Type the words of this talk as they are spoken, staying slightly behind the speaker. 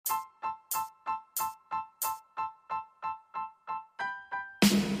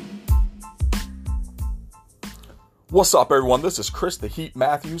What's up, everyone? This is Chris the Heat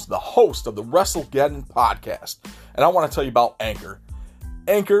Matthews, the host of the WrestleGeddon podcast, and I want to tell you about Anchor.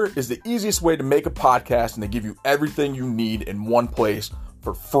 Anchor is the easiest way to make a podcast, and they give you everything you need in one place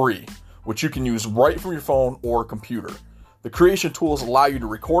for free, which you can use right from your phone or computer. The creation tools allow you to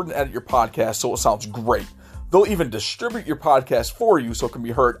record and edit your podcast so it sounds great. They'll even distribute your podcast for you so it can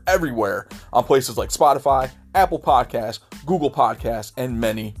be heard everywhere on places like Spotify, Apple Podcasts, Google Podcasts, and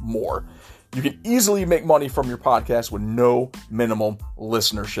many more. You can easily make money from your podcast with no minimum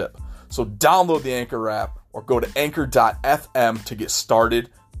listenership. So download the Anchor app or go to anchor.fm to get started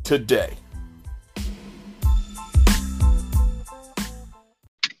today.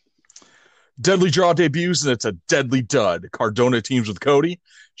 Deadly Draw debuts, and it's a deadly dud. Cardona teams with Cody.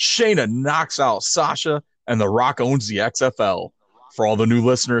 Shayna knocks out Sasha, and The Rock owns the XFL. For all the new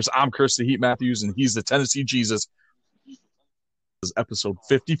listeners, I'm Chris the Heat Matthews, and he's the Tennessee Jesus. This is episode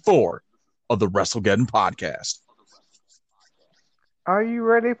 54 of the WrestleGeddon podcast. Are you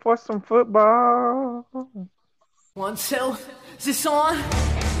ready for some football? 1, 2, is this on?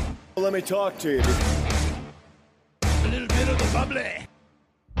 Let me talk to you. A little bit of the bubbly.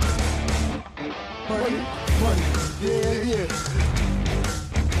 Money. Yeah.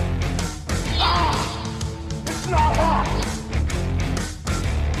 It's not hot.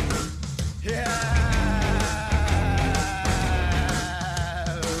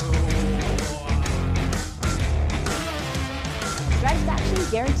 Satisfaction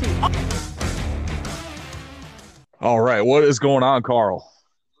guaranteed. All right, what is going on, Carl?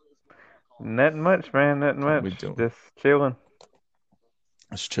 Nothing much, man. Nothing What we much. doing? Just chilling.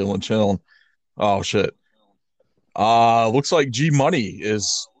 Just chilling. Oh shit. Looks like G Money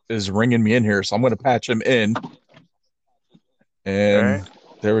is ringing me in here, so I'm gonna patch him in. And Alright.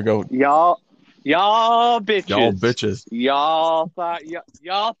 There we go. Y'all bitches. Y'all bitches. Y'all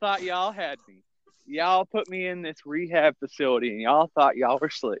thought y'all had me. Y'all put me in this rehab facility, and y'all thought y'all were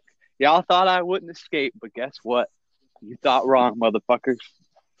slick. Y'all thought I wouldn't escape, but guess what? You thought wrong, motherfuckers.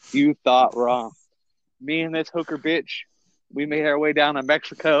 You thought wrong. Me and this hooker bitch, we made our way down to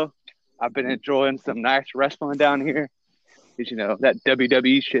Mexico. I've been enjoying some nice wrestling down here. Because, you know, that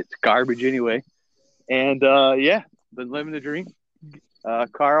WWE shit's garbage anyway. And, yeah, been living the dream.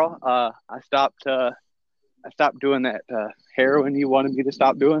 Carl, I stopped doing that heroin you wanted me to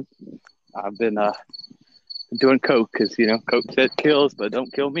stop doing. I've been doing coke because, you know, coke says kills, but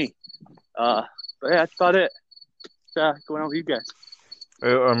don't kill me. But yeah, that's about it. What's going on with you guys?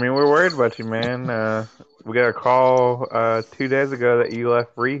 I mean, we're worried about you, man. We got a call 2 days ago that you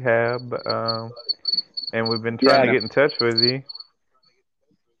left rehab, and we've been trying to get in touch with you.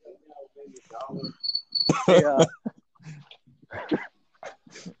 Yeah.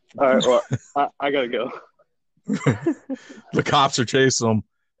 All right, well, I gotta go. The cops are chasing them.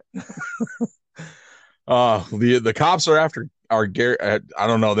 The cops are after our Garrett. I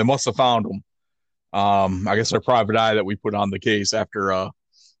don't know. They must have found him. I guess our private eye that we put on the case after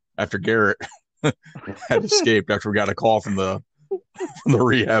Garrett had escaped after we got a call from the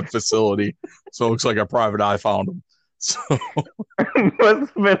rehab facility. So it looks like our private eye found him. So Must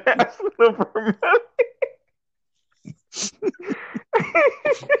have been asking them for money.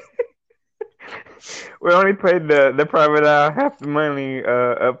 We only paid the private eye half the money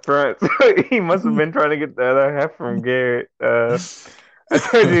up front, so he must have been trying to get the other half from Garrett. I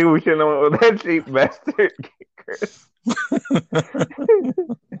told you we shouldn't have went with that cheap bastard.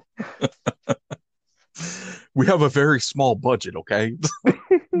 we have a very small budget, okay?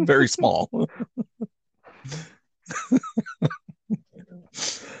 Very small.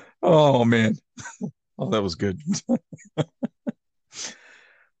 Oh man. Oh, that was good.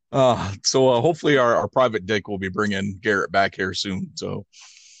 So hopefully our private dick will be bringing Garrett back here soon. So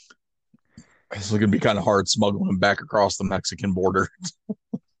it's going to be kind of hard smuggling him back across the Mexican border.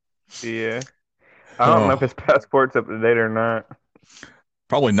 Yeah. I don't know if his passport's up to date or not.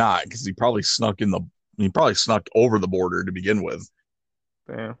 Probably not, because he probably snuck over the border to begin with.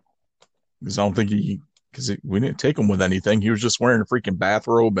 Damn. Because I don't think we didn't take him with anything. He was just wearing a freaking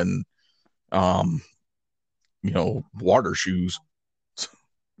bathrobe and water shoes.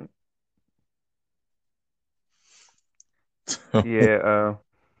 Yeah,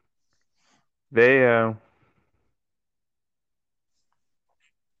 they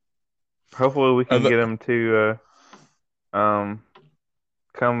hopefully we can get them to come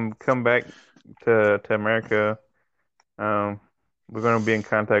back to America. We're going to be in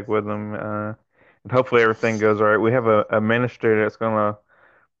contact with them, and hopefully everything goes all right. We have a minister that's going to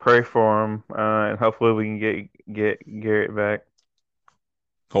pray for him, and hopefully we can get Garrett back.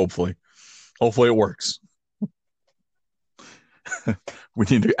 Hopefully it works. We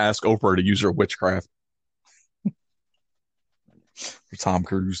need to ask Oprah to use her witchcraft. For Tom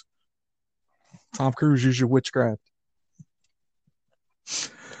Cruise. Tom Cruise, use your witchcraft.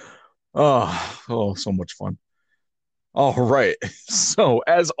 Oh, so much fun. All right. So,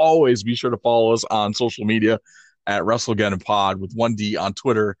 as always, be sure to follow us on social media at WrestleGeddon Pod with 1D on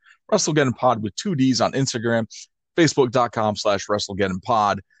Twitter, WrestleGeddon Pod with 2Ds on Instagram, Facebook.com/WrestleGeddon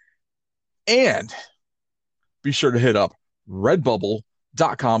Pod. And be sure to hit up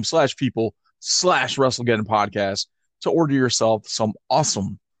redbubble.com/people/WrestleGeddon Podcast to order yourself some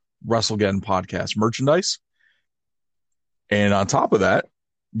awesome WrestleGeddon Podcast merchandise. And on top of that,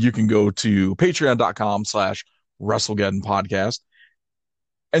 you can go to patreon.com/WrestleGeddon Podcast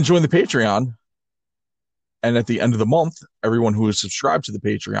and join the Patreon. And at the end of the month, everyone who is subscribed to the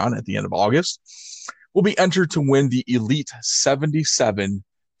Patreon at the end of August will be entered to win the Elite 77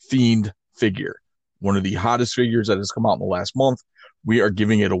 Fiend figure, one of the hottest figures that has come out in the last month. We are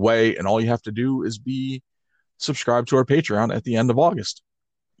giving it away, and all you have to do is be subscribed to our Patreon at the end of August.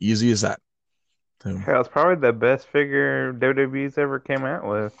 Easy as that. Hell, it's probably the best figure WWE's ever came out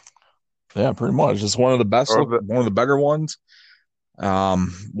with. Yeah, pretty much. It's one of the best, one of the better ones.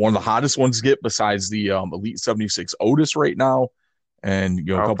 One of the hottest ones to get besides the Elite 76 Otis right now, and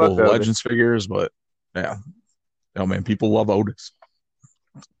a couple of Legends figures. But yeah, man, people love Otis.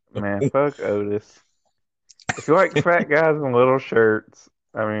 Man, fuck Otis. If you like fat guys in little shirts,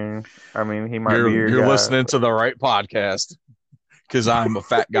 I mean, he might be your You're guy, listening to the right podcast, because I'm a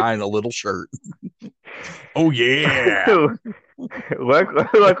fat guy in a little shirt. Oh yeah.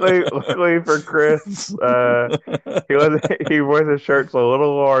 luckily for Chris, he wears his shirts a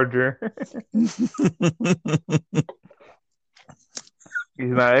little larger. He's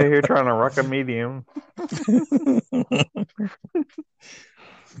not out here trying to rock a medium.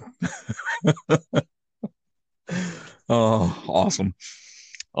 Oh, awesome.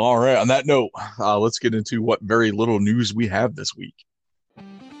 All right. On that note, let's get into what very little news we have this week.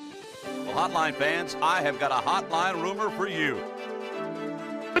 Well, Hotline fans, I have got a hotline rumor for you.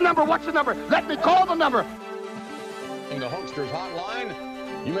 The number, what's the number? Let me call the number. In the Hulkster's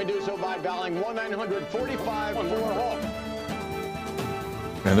hotline, you may do so by dialing 1-900-45-4-HULK.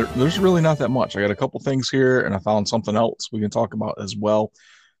 And there's really not that much. I got a couple things here, and I found something else we can talk about as well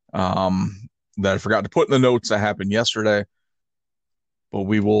that I forgot to put in the notes that happened yesterday. But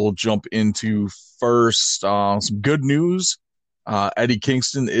we will jump into first some good news. Eddie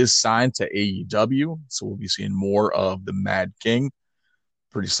Kingston is signed to AEW, so we'll be seeing more of the Mad King.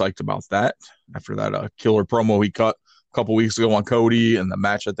 Pretty psyched about that after that killer promo he cut a couple weeks ago on Cody, and the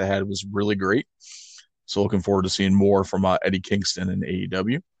match that they had was really great. So looking forward to seeing more from Eddie Kingston in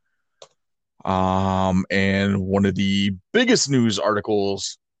AEW. And one of the biggest news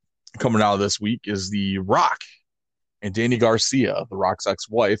articles coming out of this week is The Rock and Danny Garcia, The Rock's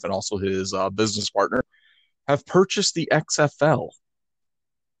ex-wife and also his business partner, have purchased the XFL.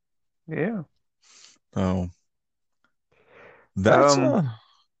 Yeah. So that's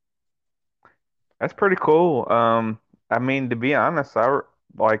pretty cool. I mean, to be honest, I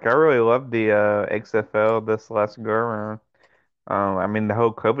really loved the XFL this last go around. I mean, the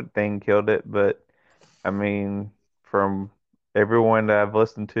whole COVID thing killed it, but I mean, from everyone that I've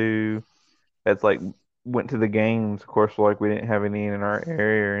listened to that's went to the games, of course, we didn't have any in our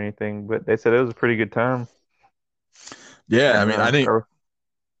area or anything, but they said it was a pretty good time. Yeah, I mean, I didn't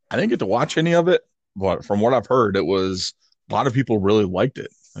get to watch any of it, but from what I've heard, it was a lot of people really liked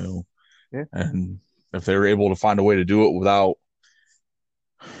it. Yeah. And if they were able to find a way to do it without,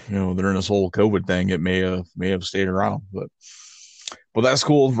 during this whole COVID thing, it may have stayed around. But that's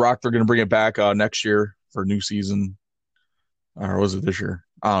cool. Rock, they're going to bring it back next year for a new season, or was it this year?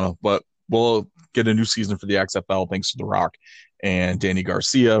 I don't know, but we'll get a new season for the XFL thanks to The Rock and Danny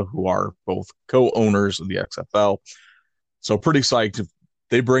Garcia, who are both co-owners of the XFL. So pretty psyched. If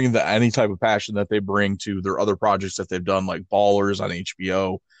they bring any type of passion that they bring to their other projects that they've done, like Ballers on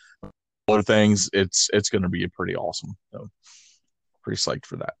HBO, other things, it's going to be pretty awesome. So pretty psyched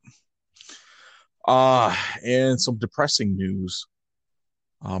for that. And some depressing news.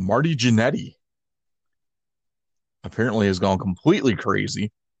 Marty Jannetty apparently has gone completely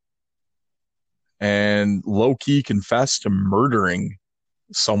crazy and low-key confessed to murdering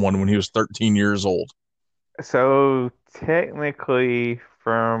someone when he was 13 years old. So technically,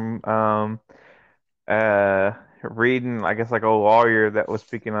 from reading, I guess, a lawyer that was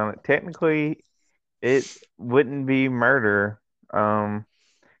speaking on it, technically it wouldn't be murder. It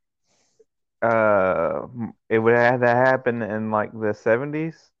would have to happen in the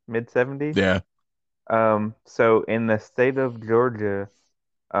 70s, mid 70s. Yeah. So in the state of Georgia,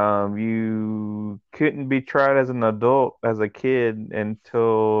 you couldn't be tried as an adult as a kid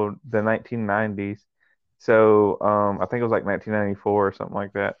until the 1990s. So I think it was like 1994 or something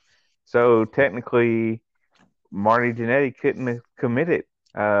like that. So technically, Marty Jannetty couldn't have committed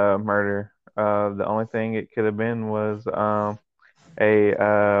murder. The only thing it could have been was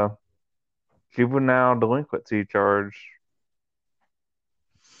a juvenile delinquency charge.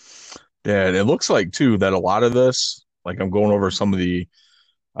 Yeah, and it looks like too that a lot of this, like I'm going over some of the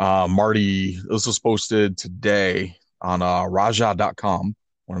Marty, this was posted today on Raja.com,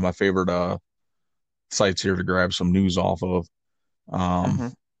 one of my favorite sites here to grab some news off of, Mm-hmm.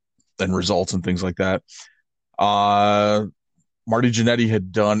 and results and things like that. Marty Jannetty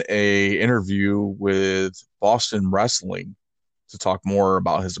had done a interview with Boston Wrestling to talk more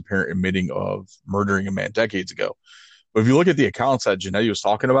about his apparent admitting of murdering a man decades ago. But if you look at the accounts that Jannetty was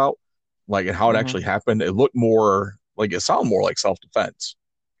talking about, like, and how it actually happened, it looked more like, it sounded more like self-defense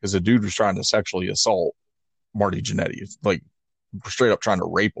because the dude was trying to sexually assault Marty Jannetty, like straight up trying to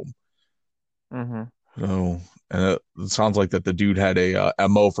rape him. Mm-hmm. So, and it sounds like that the dude had a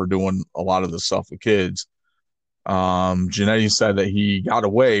MO for doing a lot of this stuff with kids. Jannetty said that he got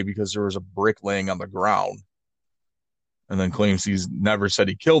away because there was a brick laying on the ground, and then claims he's never said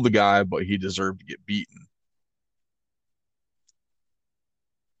he killed the guy, but he deserved to get beaten.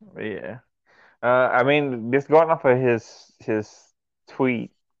 Yeah. I mean, just going off of his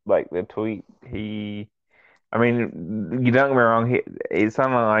tweet, like the tweet, I mean, you don't get me wrong, it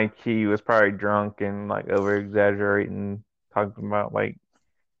sounded like he was probably drunk and like over exaggerating, talking about like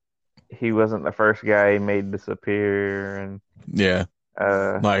he wasn't the first guy he made disappear, and Yeah,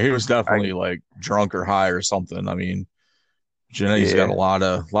 like he was definitely I like drunk or high or something. I mean, Jannetty's got yeah,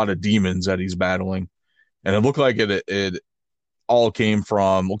 a lot of demons that he's battling, and it looked like it all came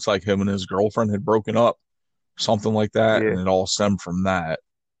from, looks like him and his girlfriend had broken up, something like that, yeah, and it all stemmed from that.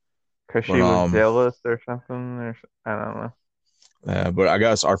 because But she was jealous or something, or I don't know. but I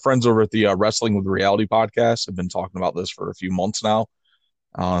guess our friends over at the Wrestling with Reality podcast have been talking about this for a few months now.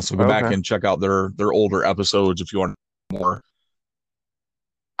 So go back Okay. and check out their older episodes if you want more.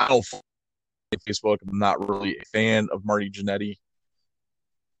 I don't follow Facebook. I'm not really a fan of Marty Jannetty.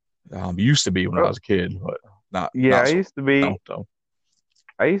 Used to be when I Oh, was a kid, but yeah, not so now. So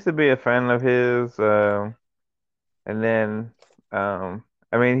I used to be a fan of his, and then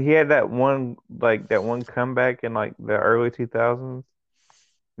I mean, he had that one comeback in like the early 2000s. You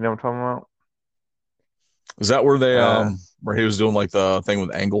know what I'm talking is that where they about? where he was doing like the thing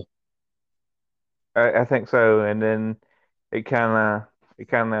with Angle? I think so, and then it kind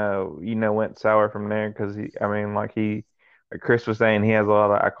of went sour from there because I mean, like Chris was saying, he has a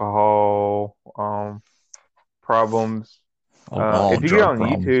lot of alcohol problems. Alcohol If and you get drug on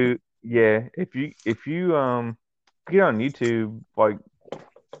problems. YouTube, yeah, if you get on YouTube like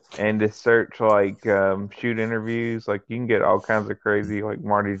and just search like shoot interviews, like you can get all kinds of crazy like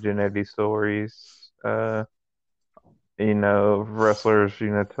Marty Jannetty stories. Wrestlers,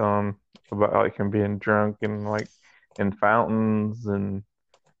 telling about like him being drunk and like in fountains and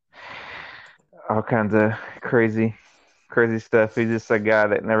all kinds of crazy stuff. He's just a guy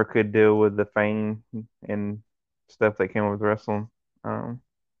that never could deal with the fame and stuff that came with wrestling. Um,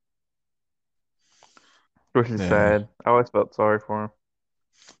 which is Yeah, sad. I always felt sorry for him.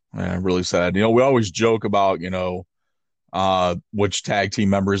 yeah, really sad. We always joke about which tag team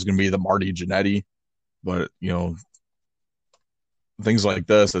member is going to be the Marty Jannetty, but things like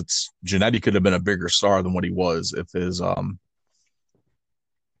this, it's Jannetty could have been a bigger star than what he was if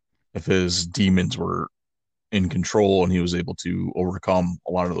his demons were in control and he was able to overcome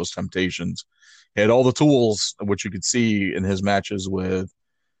a lot of those temptations. He had all the tools, which you could see in his matches with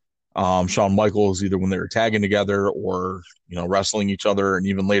Shawn Michaels, either when they were tagging together or wrestling each other, and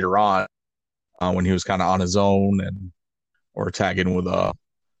even later on when he was kind of on his own and or tagging with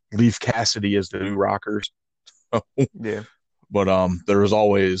Leaf Cassidy as the New Rockers. Yeah. But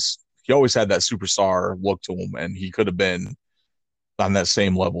he always had that superstar look to him, and he could have been on that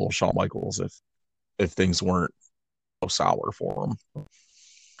same level of Shawn Michaels if things weren't so sour for him.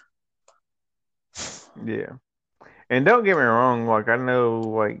 Yeah. And don't get me wrong, like I know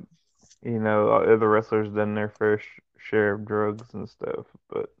like other wrestlers done their fair share of drugs and stuff,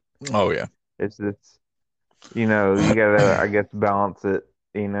 but Oh yeah, it's just you gotta I guess balance it,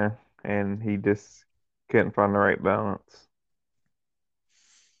 and he just couldn't find the right balance.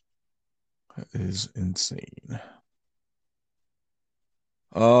 that is insane.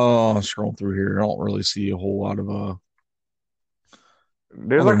 Oh, I'm scrolling through here. I don't really see a whole lot of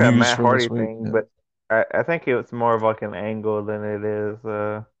There's other like a news Matt from Hardy this week. thing, but I think it's more of like an angle than it is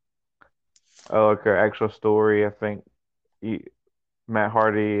like an actual story. I think he, Matt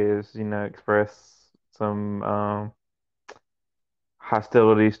Hardy is expressed some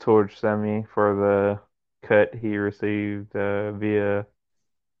hostilities towards Semi for cut he received via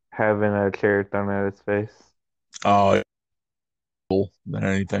having a chair thrown at his face. Oh, than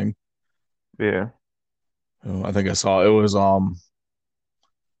anything. Yeah. I think I saw it was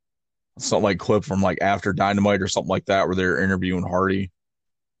something like clip from like after Dynamite or something like that where they're interviewing Hardy.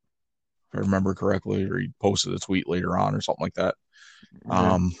 If I remember correctly, or he posted a tweet later on or something like that.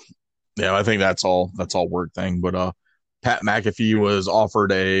 Yeah, I think that's all work thing. But Pat McAfee was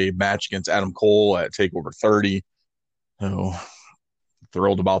offered a match against Adam Cole at TakeOver 30. So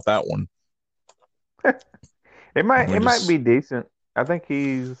thrilled about that one. It might be decent. I think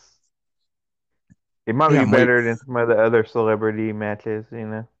it might be better than some of the other celebrity matches, you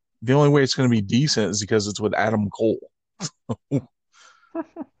know. The only way it's going to be decent is because it's with Adam Cole.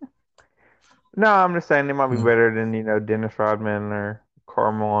 No, I'm just saying it might be better than, you know, Dennis Rodman or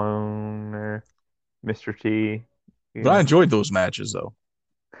Karl Malone or Mr. T. But I enjoyed those matches, though.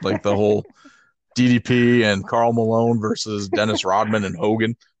 Like the whole DDP and Karl Malone versus Dennis Rodman and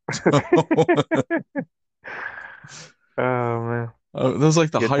Hogan. Oh, man. That was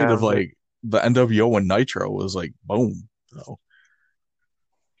like the Good height time, of like the NWO and Nitro was like boom. So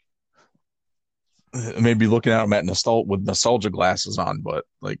maybe looking at them with nostalgia glasses on, but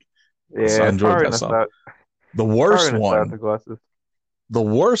like yeah, I enjoyed that stuff. The worst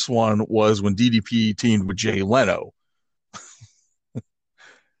one was when DDP teamed with Jay Leno.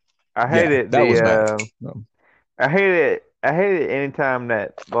 I hate it. That was bad. I hate it. I hate it anytime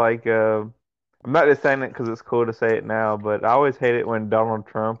that like I'm not just saying it because it's cool to say it now, but I always hate it when Donald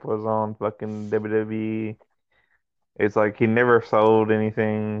Trump was on fucking WWE. It's like he never sold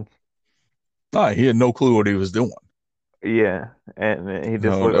anything. No, he had no clue what he was doing. Yeah, and he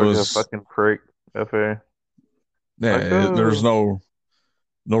just looked like a fucking prick up there. Yeah, there's no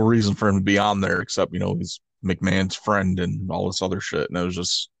reason for him to be on there except, you know, he's McMahon's friend and all this other shit. And it was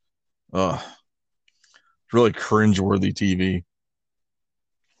just really cringeworthy TV.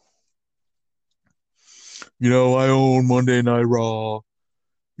 You know, I own Monday Night Raw.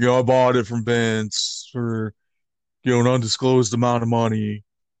 You know, I bought it from Vince for, you know, an undisclosed amount of money.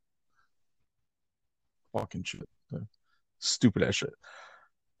 Fucking shit. Stupid ass shit.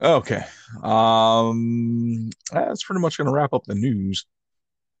 Okay. That's pretty much going to wrap up the news.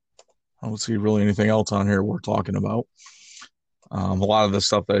 I don't see really anything else on here we're talking about. A lot of the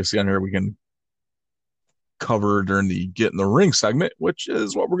stuff that I see on here we can cover during the Get in the Ring segment, which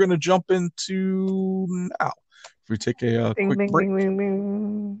is what we're going to jump into now. If we take a quick break.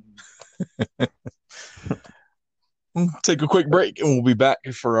 We'll take a quick break and we'll be back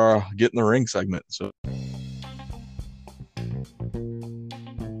for our Get in the Ring segment. So.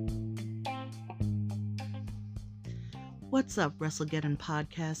 What's up, WrestleGeddon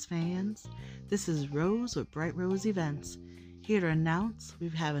podcast fans? This is Rose with Bright Rose Events, here to announce we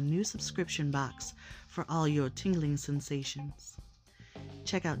have a new subscription box for all your tingling sensations.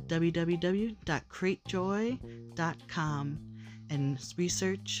 Check out www.cratejoy.com and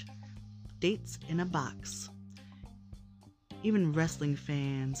research dates in a box. Even wrestling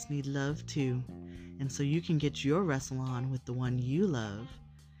fans need love too, and so you can get your wrestle on with the one you love.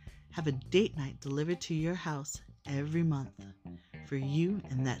 Have a date night delivered to your house every month for you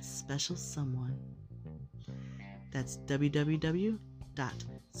and that special someone. That's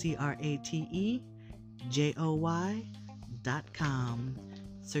www.cratejoy.com.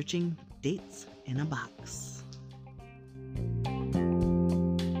 Searching dates in a box.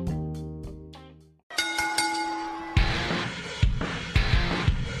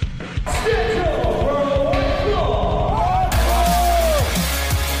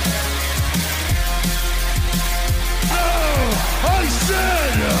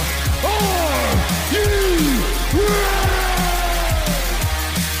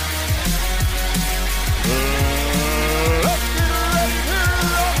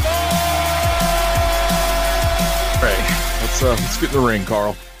 Let's get in the ring,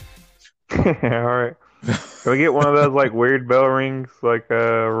 Carl. All right. Can we get one of those like weird bell rings, like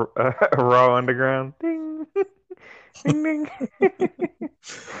Raw Underground? Ding, ding, ding.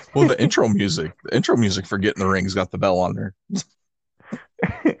 Well, the intro music for Get in the Ring's got the bell on there.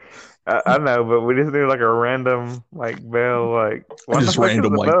 I know, but we just need like a random like bell, like why just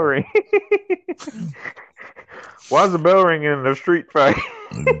random like bell ring? Why is the bell ringing in the street fight?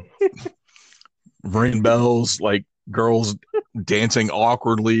 Ring bells, like girls dancing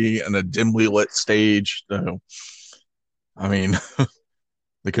awkwardly in a dimly lit stage. I mean,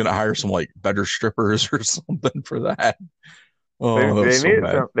 they couldn't hire some like better strippers or something for that. Oh,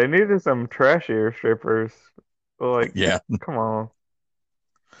 they needed some trashier strippers. Like, yeah, come on.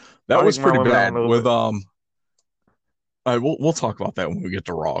 That was pretty bad. With we'll talk about that when we get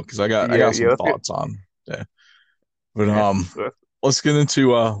to Raw because I got some thoughts on Yeah. But let's get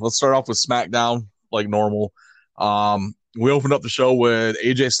into let's start off with SmackDown like normal. We opened up the show with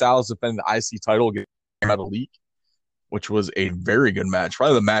AJ Styles defending the IC title against Metal Elite, which was a very good match.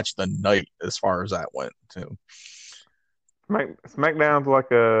 Probably the match of the night as far as that went too. SmackDown's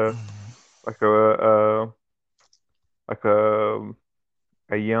like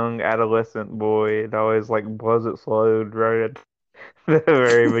a young adolescent boy. It always like blows its load right at the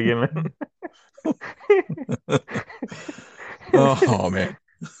very beginning. Oh man,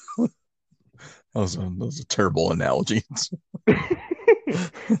 that was a terrible analogy.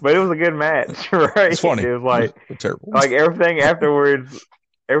 But it was a good match, right? It's funny. It was like terrible. Like everything afterwards,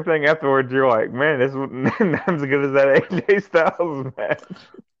 you're like, man, this is not as good as that AJ Styles match.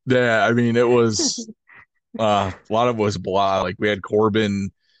 Yeah, I mean, it was a lot of it was blah. Like we had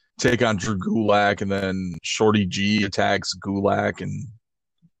Corbin take on Drew Gulak, and then Shorty G attacks Gulak, and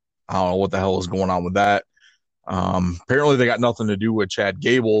I don't know what the hell is going on with that. Apparently, they got nothing to do with Chad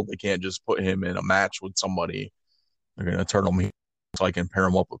Gable. They can't just put him in a match with somebody. They're going to turn him so I can pair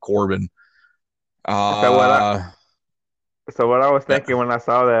him up with Corbin. So what I was thinking when I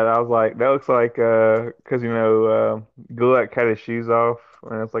saw that, I was like, that looks like because Gulak cut his shoes off,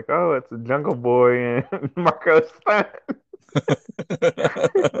 and it's like, oh, it's a Jungle Boy and Marco Stunt.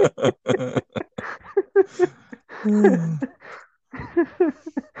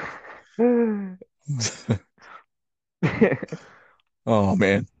 Oh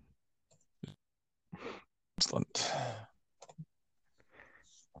man. Excellent.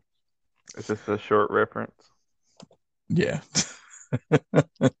 It's just a short reference. Yeah.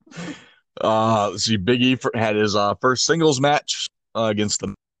 See, Big E had his first singles match against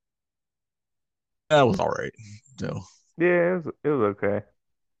them. That was all right. So. Yeah, it was okay.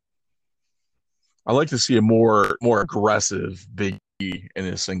 I like to see a more aggressive Big E in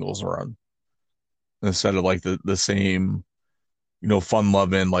his singles run instead of like the same, fun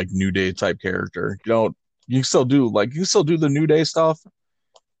loving like New Day type character. You can still do the New Day stuff.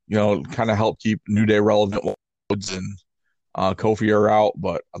 Kind of help keep New Day relevant and Kofi are out,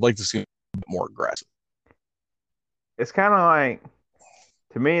 but I'd like to see a bit more aggressive. It's kind of like,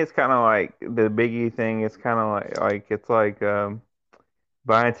 to me, it's kind of like the Big E thing. It's kind of like it's like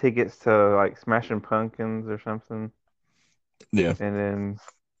buying tickets to like Smashing Pumpkins or something. Yeah. And then,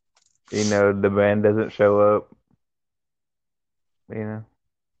 the band doesn't show up.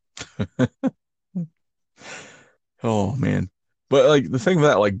 Oh man. But like the thing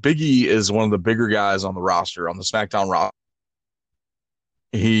that like Big E is one of the bigger guys on the roster, on the SmackDown roster.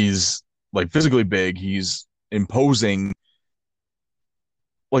 He's like physically big. He's imposing.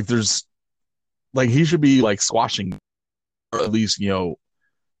 Like there's, like he should be like squashing, or at least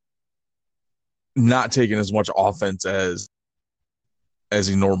not taking as much offense as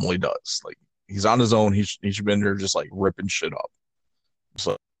he normally does. Like he's on his own. He should be in there just like ripping shit up.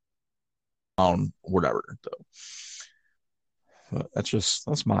 So, whatever. So, but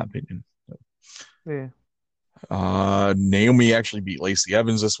that's my opinion. Yeah. Naomi actually beat Lacey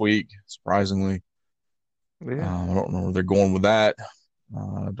Evans this week, surprisingly. Yeah. I don't know where they're going with that.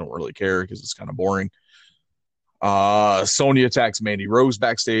 I don't really care because it's kind of boring. Sonya attacks Mandy Rose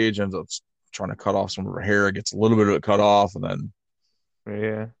backstage, ends up trying to cut off some of her hair, gets a little bit of it cut off, and then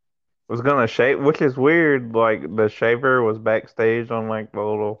was gonna shave, which is weird. Like the shaver was backstage on like the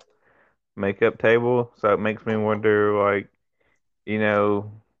little makeup table, so it makes me wonder, like,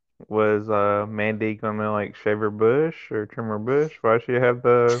 was Mandy gonna like shave her bush or trim her bush? Why she have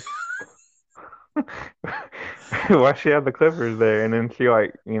the why she have the clippers there? And then she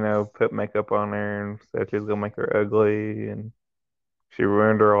put makeup on her and said she was gonna make her ugly, and she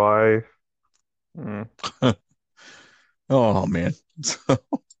ruined her life. Oh man.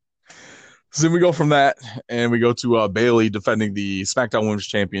 So then we go from that and we go to Bayley defending the SmackDown Women's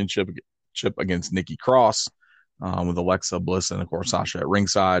Championship against Nikki Cross, with Alexa Bliss and of course Sasha at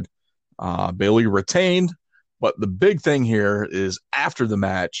ringside. Bayley retained, but the big thing here is after the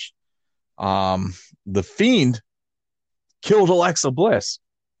match, the Fiend killed Alexa Bliss.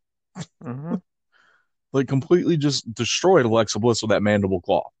 Mm-hmm. Like completely just destroyed Alexa Bliss with that mandible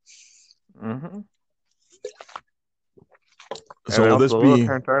claw. Mm-hmm. So and will this be a little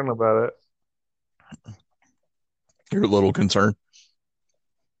concerned about it? You're a little concerned.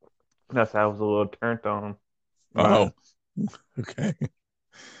 Yes, I was a little turned on. Oh, okay.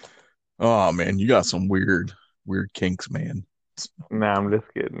 Oh man, you got some weird kinks, man. Nah, I'm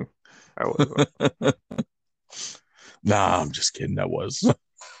just kidding. I wasn't. Nah, I'm just kidding. That was.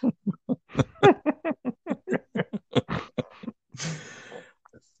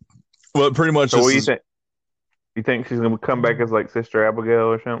 Well, pretty much. So what do you think? You think she's gonna come back as like Sister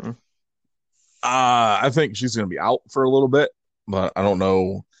Abigail or something? I think she's going to be out for a little bit, but I don't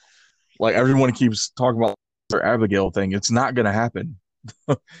know. Like everyone keeps talking about the Abigail thing. It's not going to happen.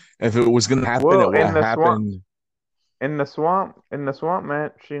 If it was going to happen, it would have happened. In the swamp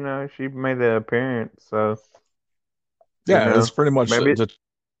match, she made the appearance. So yeah, it's pretty much to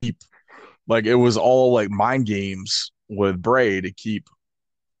keep. Like it was all like mind games with Bray to keep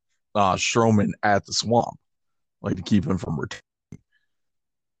Strowman at the swamp, like to keep him from returning.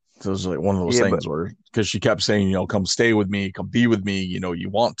 So it was like one of those things where, because she kept saying, come stay with me, come be with me, you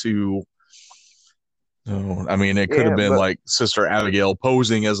want to. So, I mean, it could have been like Sister Abigail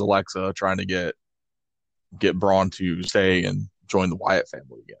posing as Alexa, trying to get Braun to stay and join the Wyatt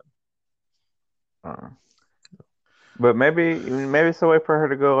family again. But maybe it's a way for her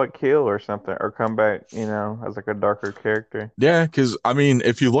to go like kill or something, or come back, as like a darker character. Yeah, because I mean,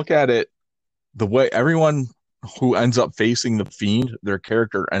 if you look at it, the way everyone who ends up facing the Fiend, their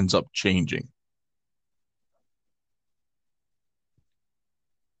character ends up changing.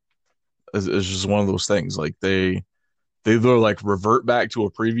 It's just one of those things. Like they either like revert back to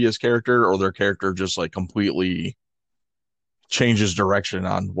a previous character, or their character just like completely changes direction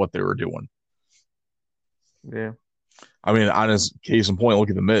on what they were doing. Yeah. I mean, honest case in point,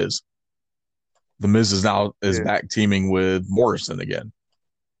 look at The Miz. The Miz is back teaming with Morrison again.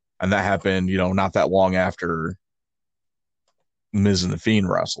 And that happened, not that long after Miz and the Fiend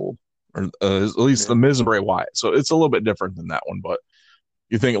wrestled. Or at least The Miz and Bray Wyatt. So it's a little bit different than that one. But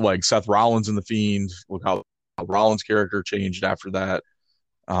you think like Seth Rollins and the Fiend, look how Rollins' character changed after that.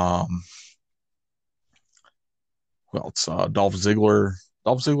 Well, it's Dolph Ziggler.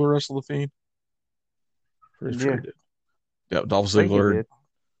 Dolph Ziggler wrestled the Fiend? Pretty sure he did. Yeah, Dolph Ziggler,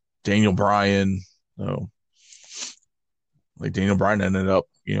 Daniel Bryan. So, like Daniel Bryan ended up,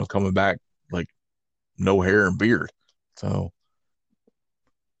 coming back like no hair and beard. So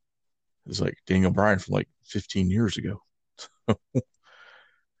it's like Daniel Bryan from like 15 years ago. But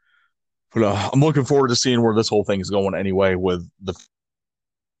I'm looking forward to seeing where this whole thing is going anyway. With it's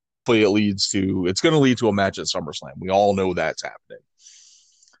going to lead to a match at SummerSlam. We all know that's happening.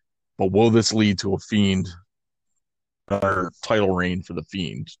 But will this lead to a Fiend? Another title reign for the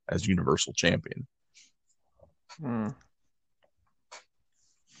Fiend as Universal Champion. I'm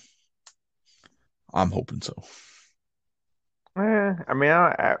hoping so. I mean,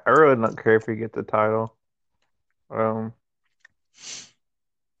 I really don't care if he gets the title.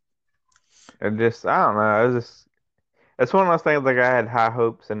 It just, I don't know. It's one of those things like I had high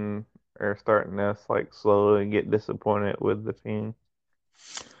hopes and are starting to like slowly get disappointed with the Fiend.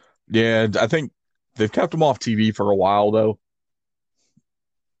 Yeah, I think they've kept him off TV for a while though.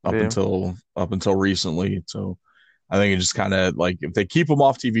 Up until recently. So I think it just kind of like, if they keep him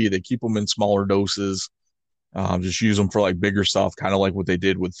off TV, they keep him in smaller doses. Just use them for like bigger stuff, kind of like what they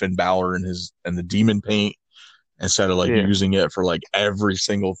did with Finn Balor and the Demon Paint, instead of like using it for like every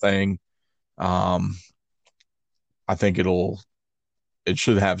single thing. I think it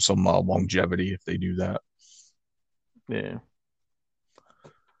should have some longevity if they do that. Yeah.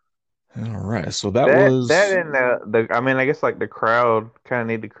 All right, so that was that, and the. I mean, I guess like the crowd kind of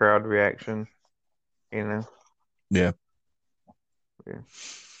need the crowd reaction, Yeah. Yeah.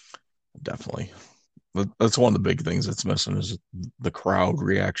 Definitely. That's one of the big things that's missing is the crowd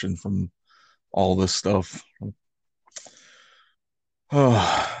reaction from all this stuff.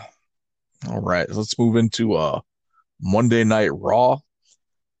 All right, let's move into Monday Night Raw.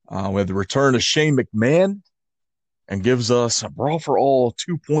 We have the return of Shane McMahon and gives us a Brawl for All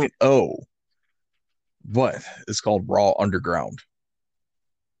 2.0. But it's called Raw Underground.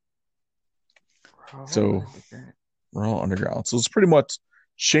 Raw Underground. So it's pretty much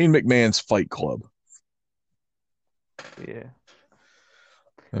Shane McMahon's Fight Club. Yeah.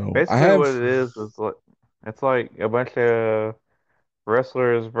 So basically, what it is like it's like a bunch of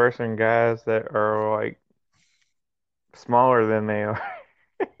wrestlers versus guys that are like smaller than they are.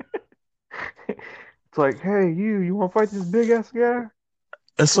 It's like, hey, you want to fight this big ass guy?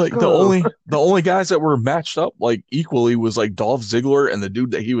 It's like the only guys that were matched up like equally was like Dolph Ziggler and the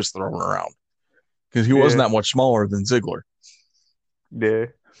dude that he was throwing around, because he wasn't that much smaller than Ziggler. Yeah.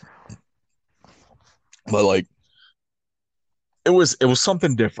 But like, it was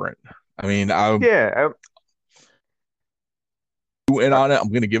something different. I mean, in on it. I'm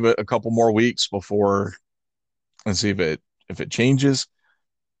going to give it a couple more weeks before and see if it changes.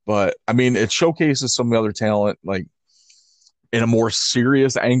 But I mean, it showcases some of the other talent, like in a more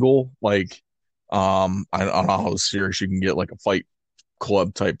serious angle. Like, I don't know how serious you can get, like a Fight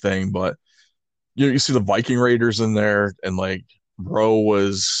Club type thing, but you see the Viking Raiders in there, and like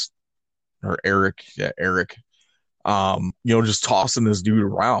Eric Just tossing this dude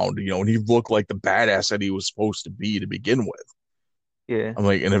around, and he looked like the badass that he was supposed to be to begin with. Yeah. I'm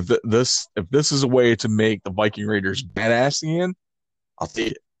like, and if this is a way to make the Viking Raiders badass again, I'll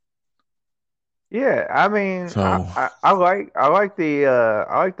take it. Yeah, I mean, So I like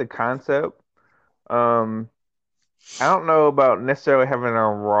the concept. I don't know about necessarily having a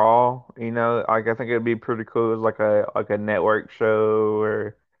Raw, like I think it'd be pretty cool as like a network show,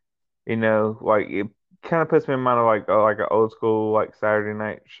 or like it kind of puts me in mind of like an old school like Saturday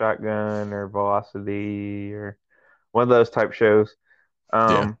Night Shotgun or Velocity or one of those type shows.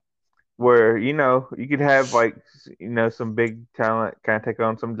 yeah, Where you could have like some big talent kind of take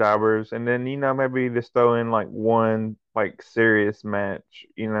on some jobbers, and then maybe just throw in like one like serious match,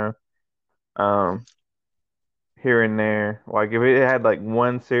 um here and there. Like if it had like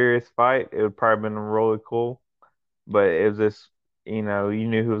one serious fight, it would probably been really cool. But it was just you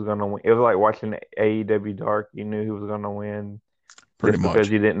knew who was gonna win. It was like watching AEW Dark. You knew who was gonna win pretty just much. because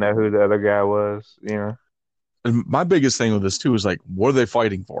you didn't know who the other guy was. And my biggest thing with this too is like, what are they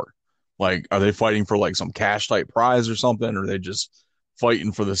fighting for? Like, are they fighting for like some cash type prize or something, or are they just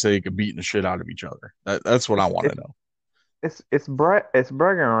fighting for the sake of beating the shit out of each other? That's what I want to know. It's bragging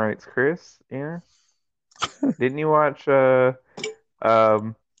rights, Chris. Didn't you watch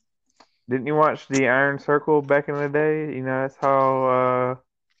um didn't you watch the Iron Circle back in the day? That's how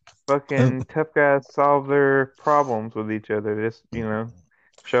fucking tough guys solve their problems with each other. Just,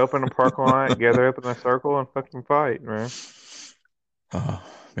 show up in a parking lot, gather up in a circle and fucking fight, man.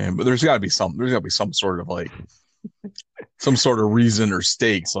 Man, but there's gotta be some sort of like some sort of reason or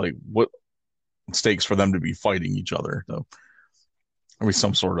stakes, like what stakes for them to be fighting each other. So there'll be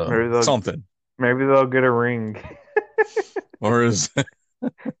some sort of something. Maybe they'll get a ring. Or is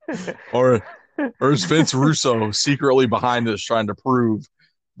Vince Russo secretly behind this trying to prove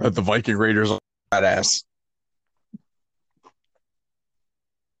that the Viking Raiders are badass?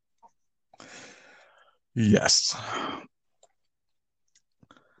 Yes.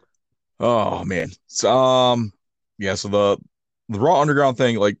 Oh man. So, yeah, so the Raw Underground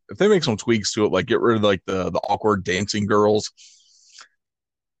thing, like if they make some tweaks to it, like get rid of like the awkward dancing girls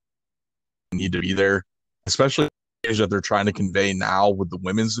need to be there, especially that they're trying to convey now with the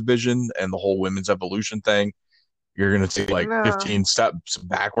women's division and the whole women's evolution thing. You're gonna take like 15 steps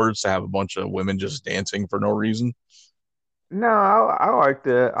backwards to have a bunch of women just dancing for no reason. No, I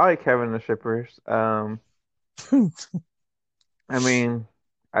like having the shippers. I mean,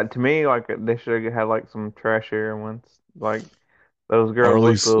 to me, like they should have had like some trashier ones, like those girls. Or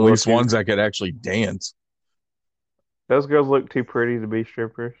at least ones that could actually dance. Those girls look too pretty to be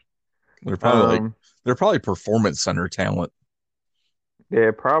strippers. They're probably performance center talent.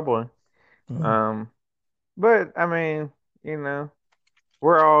 Yeah, probably. But I mean,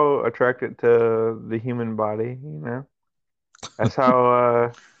 we're all attracted to the human body. That's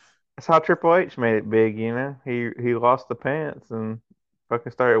how Triple H made it big. He lost the pants and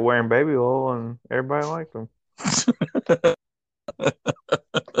fucking started wearing baby oil, and everybody liked him.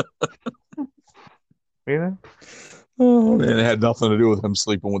 Oh man, it had nothing to do with him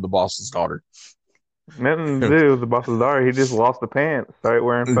sleeping with the boss's daughter. Nothing to do with the boss's daughter. He just lost the pants, started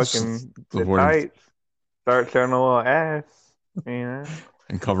wearing fucking the tights, started showing a little ass, and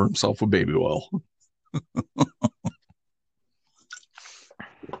cover himself with baby oil.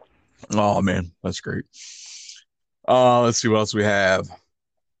 Oh man, that's great. Let's see what else we have.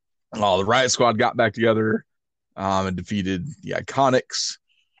 The Riot Squad got back together and defeated the Iconics.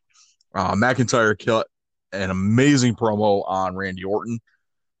 McIntyre killed an amazing promo on Randy Orton.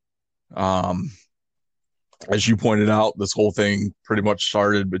 As you pointed out, this whole thing pretty much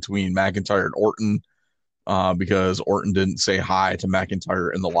started between McIntyre and Orton because Orton didn't say hi to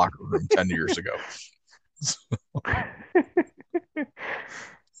McIntyre in the locker room 10 years ago.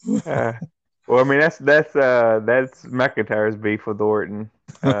 Well, I mean that's McIntyre's beef with Orton,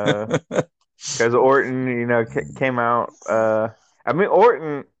 because Orton, came out. I mean,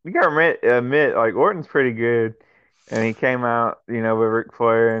 Orton, you gotta admit, like Orton's pretty good, and he came out, with Ric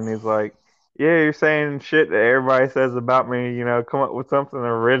Flair, and he's like, "Yeah, you're saying shit that everybody says about me, come up with something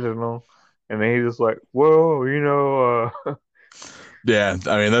original," and then he's just like, "Whoa, Yeah,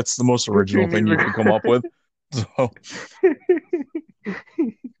 I mean that's the most original thing you can come up with. So.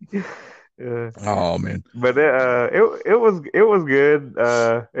 Oh man, but it was good.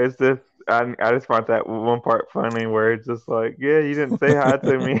 It's just I just found that one part funny where it's just like, yeah, you didn't say hi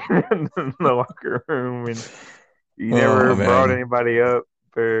to me in the locker room, and you never brought anybody up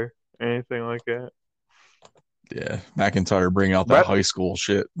or anything like that. Yeah, McIntyre bring out that high school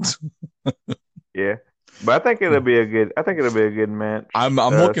shit. Yeah, but I think it'll be a good match. I'm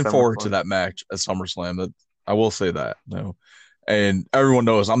looking forward to that match at SummerSlam. I will say that. No, and everyone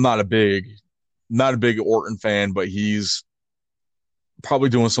knows I'm not a big Orton fan, but he's probably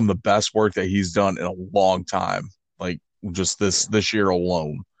doing some of the best work that he's done in a long time. Like just this year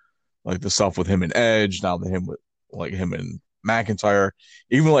alone, like the stuff with him and Edge, now him and McIntyre,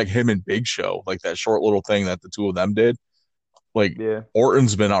 even like him and Big Show, like that short little thing that the two of them did. Like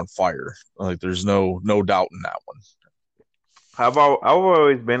Orton's been on fire. Like there's no doubt in that one. I've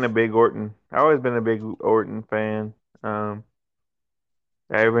always been a big Orton. I've always been a big Orton fan. I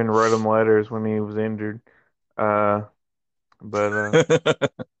even wrote him letters when he was injured. Oh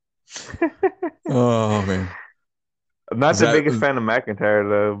man. I'm not the biggest fan of McIntyre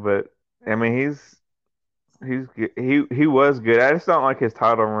though, but I mean he's good. He was good. I just don't like his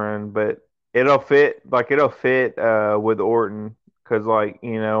title run, but it'll fit with Orton because like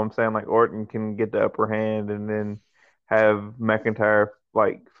you know what I'm saying like Orton can get the upper hand and then have McIntyre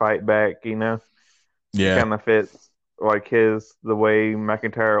like fight back, you know. Yeah. It kind of fits like the way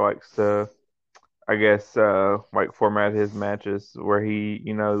McIntyre likes to I guess like format his matches where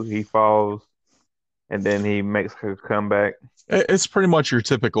he falls and then he makes a comeback. It's pretty much your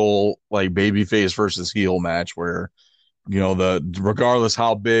typical like babyface versus heel match where regardless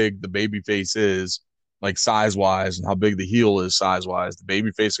how big the babyface is, like size wise, and how big the heel is size wise, the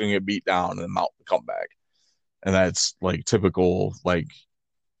babyface is gonna get beat down and then mount the comeback. And that's like typical like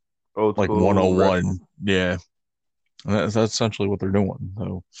old like 101. Yeah. And that's essentially what they're doing.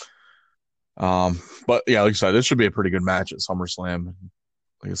 So but yeah, like I said, this should be a pretty good match at SummerSlam.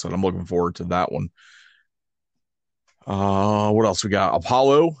 Like I said, I'm looking forward to that one. What else we got?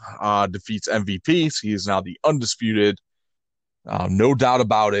 Apollo defeats MVP, so he is now the undisputed, no doubt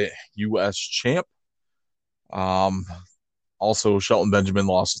about it, U.S. champ. Also, Shelton Benjamin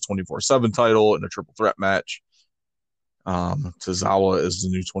lost his 24/7 title in a triple threat match. Tozawa is the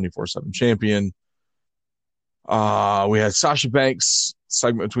new 24/7 champion. We had Sasha Banks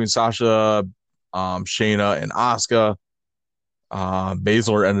segment between Sasha, Shayna, and Asuka.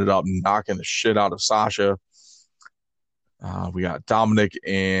 Baszler ended up knocking the shit out of Sasha. We got Dominic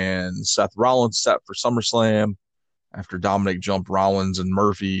and Seth Rollins set for SummerSlam after Dominic jumped Rollins and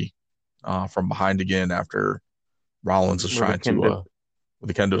Murphy from behind again after Rollins was trying to with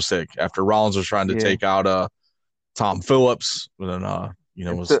the kendo stick after Rollins was trying to take out Tom Phillips. And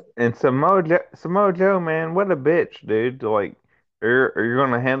then Samoa Joe, man, what a bitch, dude! Like, you're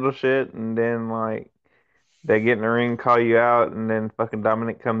gonna handle shit, and then like they get in the ring, call you out, and then fucking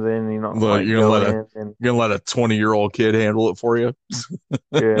Dominic comes in, and you're gonna let a 20-year-old kid handle it for you.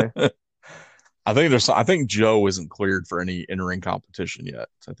 Yeah. I think Joe isn't cleared for any in-ring competition yet.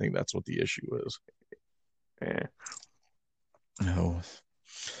 I think that's what the issue is. Yeah. No.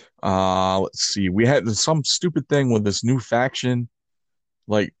 Let's see. We had some stupid thing with this new faction,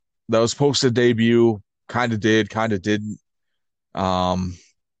 like that was supposed to debut. Kind of did, kind of didn't. I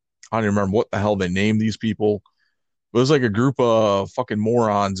don't even remember what the hell they named these people. But it was like a group of fucking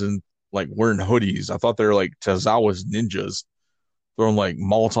morons and like wearing hoodies. I thought they were like Tozawa's ninjas, throwing like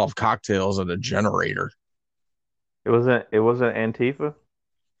Molotov cocktails at a generator. It wasn't Antifa?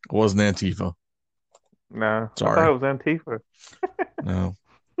 It wasn't Antifa. No. Sorry. I thought it was Antifa. No.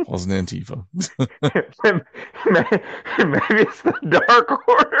 It wasn't Antifa. Maybe it's the Dark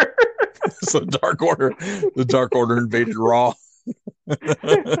Order. It's the Dark Order. The Dark Order invaded Raw.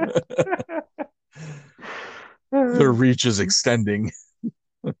 Their reach is extending.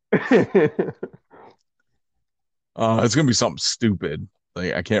 It's gonna be something stupid.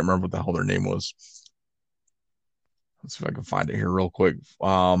 Like, I can't remember what the hell their name was. Let's see if I can find it here real quick.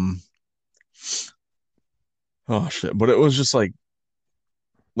 Oh shit! But it was just like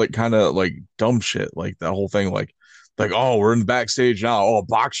kind of like dumb shit. Like that whole thing. Like oh, we're in the backstage now. Oh, a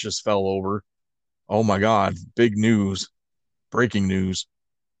box just fell over. Oh my god! Big news. Breaking news.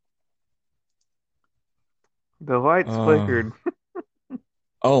 The lights flickered.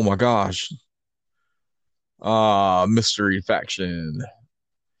 Oh my gosh. Mystery faction.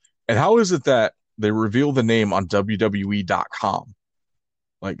 And how is it that they reveal the name on WWE.com?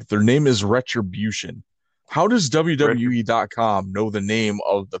 Like their name is Retribution. How does WWE.com know the name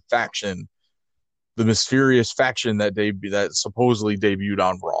of the faction, the mysterious faction that supposedly debuted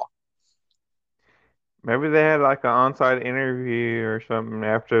on Raw? Maybe they had like an on-site interview or something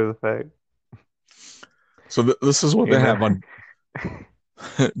after the fact. So this is what they have on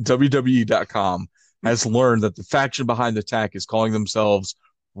WWE.com has learned that the faction behind the attack is calling themselves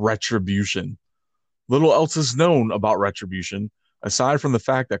Retribution. Little else is known about Retribution, aside from the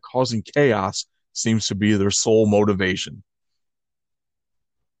fact that causing chaos seems to be their sole motivation.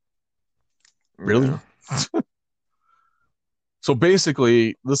 Really? Yeah. So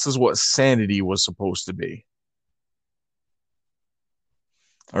basically, this is what Sanity was supposed to be.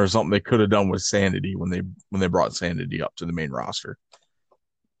 or something they could have done with Sanity when they brought Sanity up to the main roster.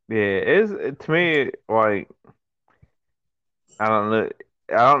 Yeah, to me, like, I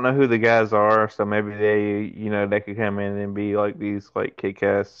don't know who the guys are, so maybe they could come in and be like these like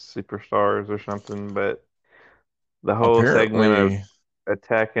kick-ass superstars or something. But the whole segment of Apparently,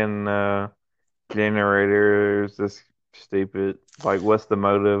 attacking generators is stupid. Like, what's the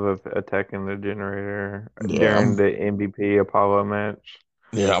motive of attacking the generator yeah, during the MVP Apollo match?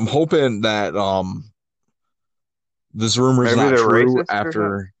 I'm hoping that this rumor is Maybe not they're true racist or something?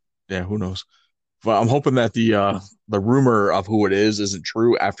 after. Yeah, who knows? But I'm hoping that the rumor of who it is isn't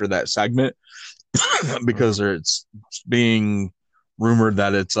true after that segment, because it's being rumored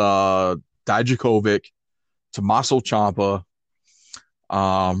that it's Dijakovic, Tommaso Ciampa,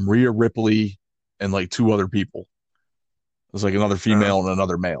 Rhea Ripley, and like two other people. There's like another female and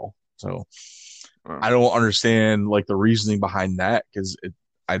another male. So I don't understand like the reasoning behind that, because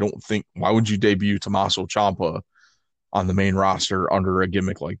I don't think, why would you debut Tommaso Ciampa on the main roster under a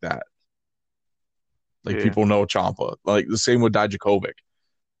gimmick like that? Like, Yeah. people know Ciampa. Like the same with Dijakovic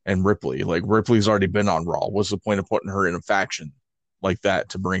and Ripley. Like, Ripley's already been on Raw. What's the point of putting her in a faction like that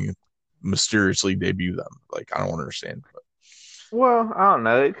to mysteriously debut them? Like, I don't understand. But Well, I don't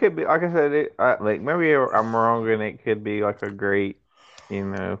know. It could be, like I said, like maybe I'm wrong, and it could be like a great,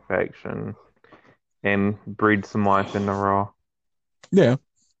 faction and breed some life in the Raw. yeah,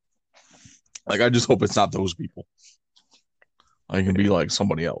 like I just hope it's not those people. I can be like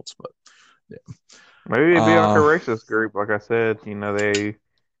somebody else, but yeah. Maybe it'd be like a racist group, like I said. They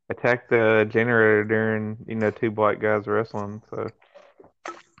attacked the generator during, two black guys wrestling. So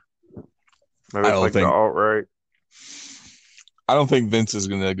maybe it's like the alt-right. I don't think Vince is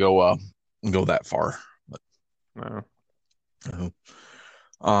gonna go that far. But, no.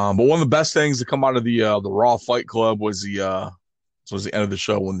 But one of the best things to come out of the Raw Fight Club was the end of the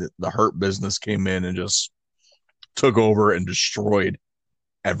show when the Hurt Business came in and just took over and destroyed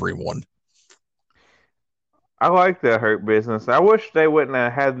everyone. I like the Hurt Business. I wish they wouldn't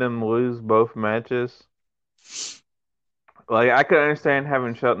have had them lose both matches. Like, I could understand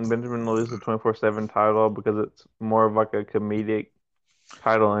having Shelton Benjamin lose the 24/7 title because it's more of like a comedic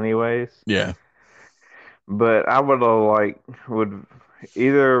title anyways. Yeah. But I would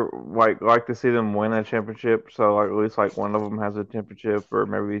either like to see them win a championship, so like at least like one of them has a championship, or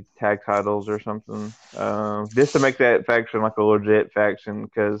maybe tag titles or something, just to make that faction like a legit faction,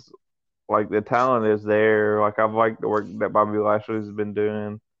 because like the talent is there. Like, I've liked the work that Bobby Lashley's been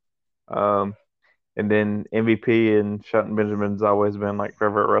doing, and then MVP and Shelton Benjamin's always been like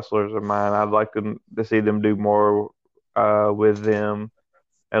favorite wrestlers of mine. I'd like to see them do more with them,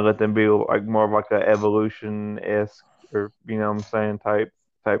 and let them be like more of like an Evolution-esque, or what I'm saying, type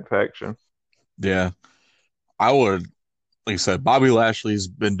faction. Yeah. I would, like I said, Bobby Lashley's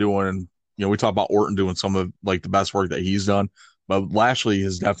been doing, we talk about Orton doing some of like the best work that he's done, but Lashley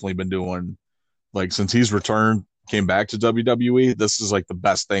has definitely been doing, like, since he's returned, came back to WWE, this is like the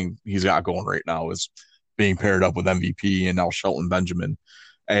best thing he's got going right now, is being paired up with MVP and now Shelton Benjamin,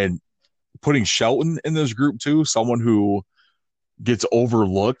 and putting Shelton in this group too, someone who gets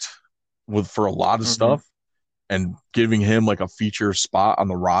overlooked for a lot of stuff, and giving him like a feature spot on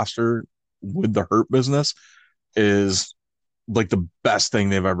the roster with the Hurt Business is like the best thing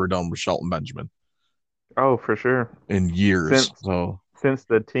they've ever done with Shelton Benjamin. Oh, for sure. In years. Since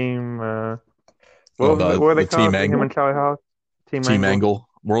the team, what are they called? Him and Charlie Hawk? Team Angle.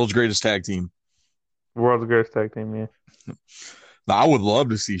 World's greatest tag team. World's greatest tag team, yeah. Now, I would love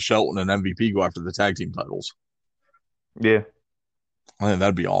to see Shelton and MVP go after the tag team titles. Yeah. I think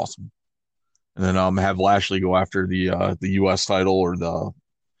that'd be awesome. And then have Lashley go after the US title, or the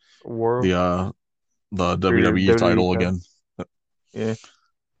World, the WWE title again. Yeah.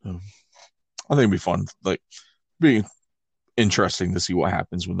 I think it'd be fun. Like, be interesting to see what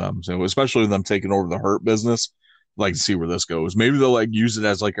happens with them. So, especially with them taking over the Hurt Business, I'd like to see where this goes. Maybe they'll like use it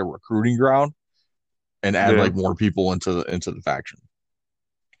as like a recruiting ground and add like more people into the faction.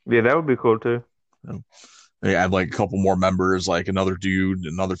 Yeah, that would be cool too. They add like a couple more members, like another dude,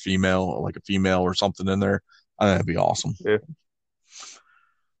 another female, like a female or something in there. I think that'd be awesome. Yeah.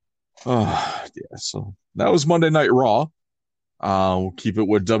 Yeah. So that was Monday Night Raw. We'll keep it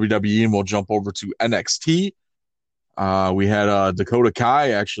with WWE, and we'll jump over to NXT. We had Dakota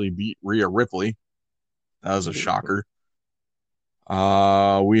Kai actually beat Rhea Ripley. That was a shocker.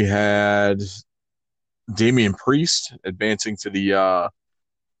 We had Damian Priest advancing to the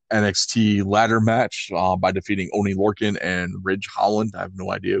NXT ladder match by defeating Oney Lorcan and Ridge Holland. I have no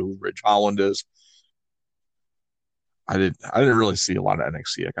idea who Ridge Holland is. I didn't really see a lot of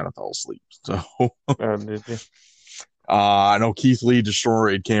NXT. I kind of fell asleep. So did you? I know Keith Lee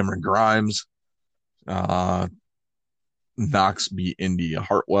destroyed Cameron Grimes. Knox beat Indy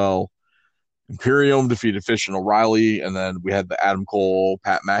Hartwell. Imperium defeated Fish and O'Reilly, and then we had the Adam Cole,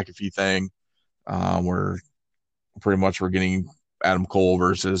 Pat McAfee thing, where pretty much we're getting Adam Cole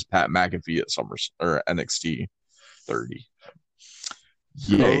versus Pat McAfee at NXT 30.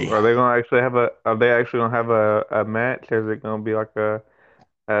 Yay! So are they gonna actually have a? Are they actually gonna have a match? Or is it gonna be like a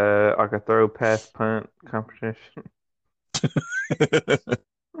throw pass punt competition?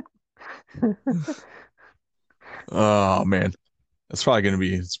 Oh man, it's probably gonna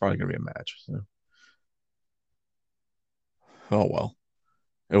be a match. So. Oh well,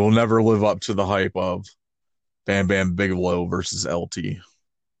 it will never live up to the hype of Bam Bam Bigelow versus LT.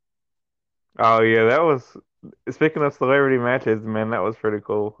 Oh yeah, that was. Speaking of celebrity matches, man, that was pretty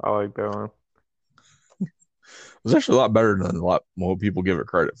cool. I like that one. It was actually a lot better than a lot more people give it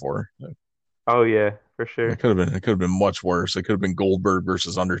credit for. Oh yeah, for sure. It could have been much worse. It could have been Goldberg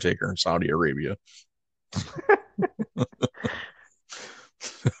versus Undertaker in Saudi Arabia.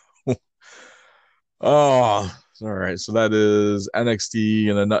 Oh, all right. So that is NXT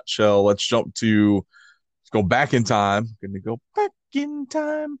in a nutshell. Let's go back in time. Going to go back in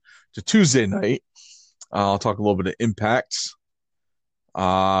time to Tuesday night. I'll talk a little bit of impacts.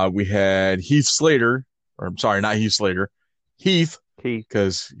 We had Heath Slater, or I'm sorry, not Heath Slater, Heath,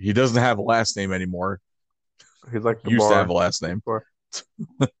 because he doesn't have a last name anymore. He's like used to have a last name.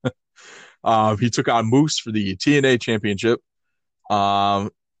 He took on Moose for the TNA Championship.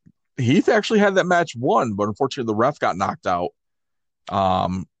 Heath actually had that match won, but unfortunately the ref got knocked out.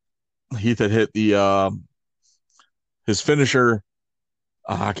 Heath had hit his finisher.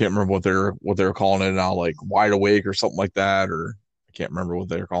 I can't remember what they were calling it now, like wide awake or something like that, or I can't remember what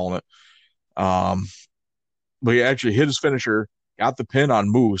they were calling it. But he actually hit his finisher, got the pin on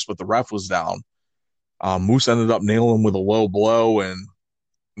Moose, but the ref was down. Moose ended up nailing him with a low blow and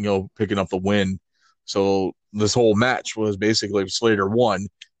picking up the win. So this whole match was basically Slater won.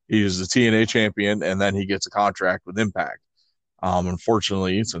 He is the TNA champion, and then he gets a contract with Impact.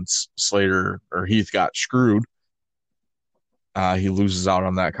 Unfortunately, since Heath got screwed, he loses out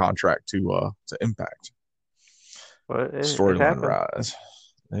on that contract to Impact. But storyline rise.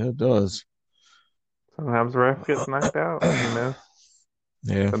 It does. Sometimes the ref gets knocked out,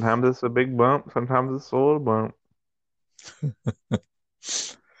 Yeah. Sometimes it's a big bump. Sometimes it's a little bump.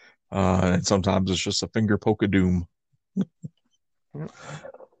 And sometimes it's just a finger poke of doom. Yep.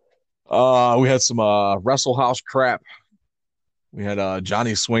 We had some Wrestle House crap. We had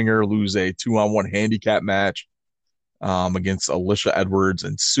Johnny Swinger lose a 2-on-1 handicap match against Alicia Edwards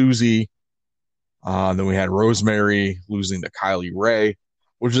and Susie. Then we had Rosemary losing to Kylie Ray,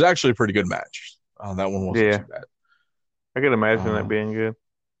 which is actually a pretty good match. That one wasn't too bad. I could imagine that being good.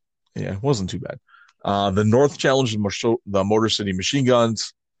 Yeah, it wasn't too bad. The North challenged the Motor City Machine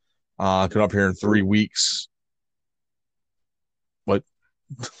Guns. Come up here in 3 weeks. What?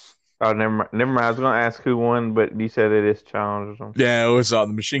 Oh, never mind. I was going to ask who won, but you said it is challenge or something. Yeah, it was the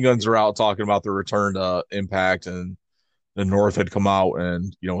Machine Guns are out talking about their return to Impact, and the North had come out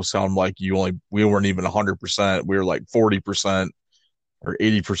and sound like we weren't even 100%. We were like 40% or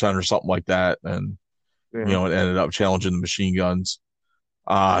 80% or something like that, and it ended up challenging the Machine Guns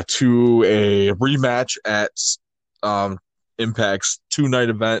to a rematch at Impact's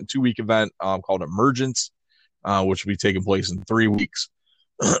 2-week event called Emergence, which will be taking place in 3 weeks.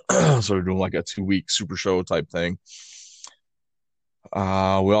 So we're doing like a 2-week super show type thing. We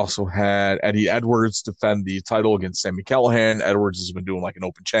also had Eddie Edwards defend the title against Sami Callihan. Edwards has been doing like an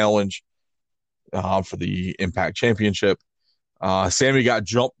open challenge for the Impact Championship. Sami got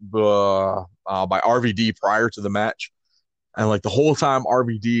jumped by RVD prior to the match. And like the whole time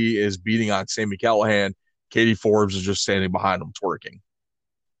RVD is beating on Sami Callihan, Katie Forbes is just standing behind him twerking.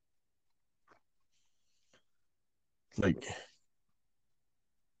 Like,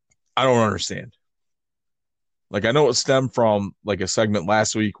 I don't understand. Like, I know it stemmed from like a segment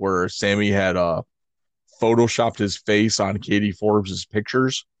last week where Sami had photoshopped his face on Katie Forbes'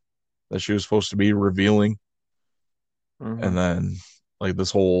 pictures that she was supposed to be revealing. Mm-hmm. And then like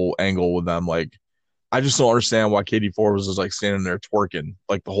this whole angle with them, like, I just don't understand why Katie Forbes is like standing there twerking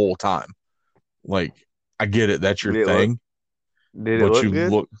like the whole time. Like, I get it, that's your thing. Did it look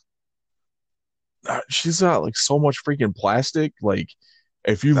good? She's got like so much freaking plastic. Like,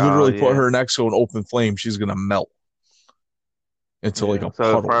 if you literally put her next to an open flame, she's gonna melt into like a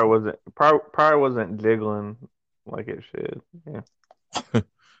puddle. It probably wasn't jiggling like it should. Yeah.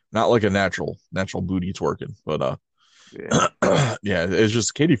 Not like a natural booty twerking, but yeah, it's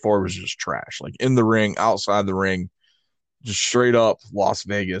just Katie Forbes was just trash. Like in the ring, outside the ring, just straight up Las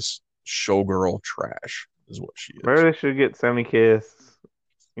Vegas showgirl trash. is what she is. Maybe they should get Sonny Kiss.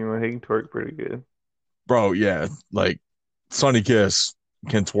 He can twerk pretty good. Bro, yeah, like Sonny Kiss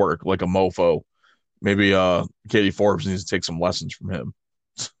can twerk like a mofo. Maybe Katie Forbes needs to take some lessons from him.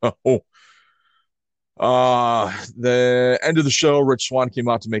 So the end of the show, Rich Swann came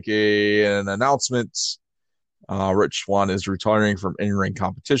out to make an announcement. Rich Swann is retiring from in-ring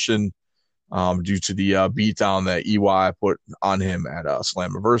competition due to the beatdown that EY put on him at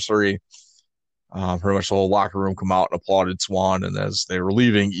Slammiversary. Pretty much the whole locker room come out and applauded Swann, and as they were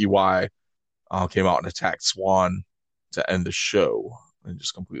leaving, EY came out and attacked Swann to end the show and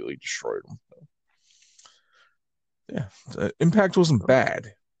just completely destroyed him. So, yeah, the Impact wasn't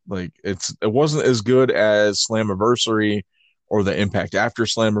bad. Like it wasn't as good as Slammiversary or the Impact after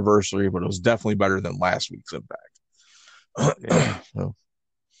Slammiversary, but it was definitely better than last week's Impact. Yeah. So,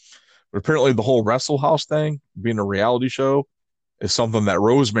 but apparently the whole Wrestle House thing, being a reality show, is something that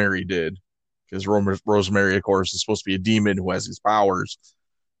Rosemary did. Because Rosemary, of course, is supposed to be a demon who has these powers.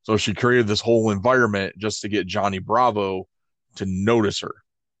 So she created this whole environment just to get Johnny Bravo to notice her.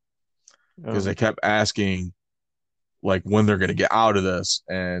 Because they kept asking, like, when they're going to get out of this.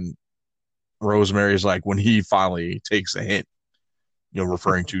 And Rosemary's like, when he finally takes a hint,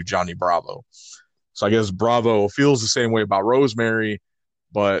 referring to Johnny Bravo. So I guess Bravo feels the same way about Rosemary,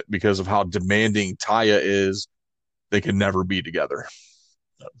 but because of how demanding Taya is, they could never be together.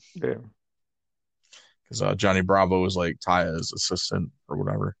 Yeah. Because Johnny Bravo is like Taya's assistant or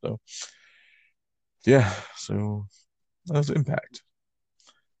whatever. So, yeah. So, that was Impact.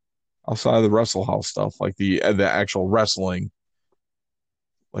 Outside of the Wrestle House stuff, like the actual wrestling,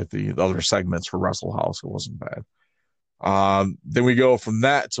 like the other segments for Wrestle House, it wasn't bad. Then we go from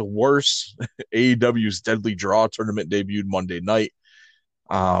that to worse. AEW's Deadly Draw tournament debuted Monday night.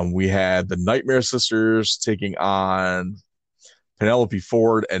 We had the Nightmare Sisters taking on Penelope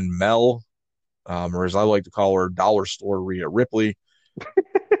Ford and Mel, or as I like to call her, Dollar Store Rhea Ripley.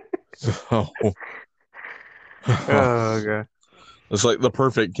 So, oh god, it's like the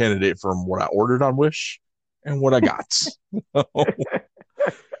perfect candidate from what I ordered on Wish and what I got. I'm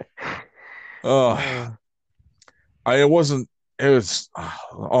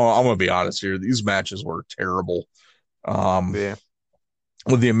gonna be honest here. These matches were terrible. Yeah.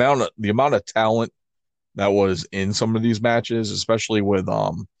 With the amount of talent that was in some of these matches, especially with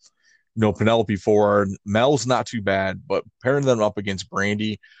Penelope Ford, Mel's not too bad, but pairing them up against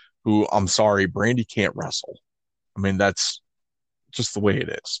Brandy, who I'm sorry, Brandy can't wrestle. I mean, that's just the way it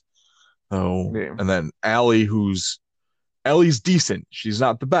is. So, yeah. And then Allie's decent. She's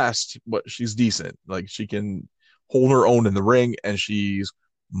not the best, but she's decent. Like she can hold her own in the ring, and she's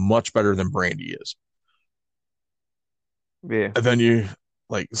much better than Brandy is. Yeah. And then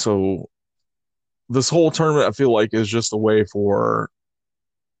so this whole tournament, I feel like, is just a way for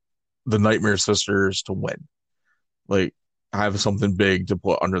the Nightmare Sisters to win. Like, have something big to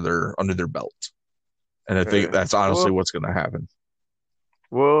put under their belt. And I think that's honestly what's going to happen.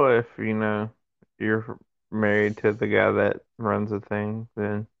 Well, if, you're married to the guy that runs the thing,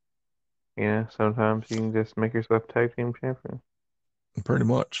 then, sometimes you can just make yourself tag team champion. Pretty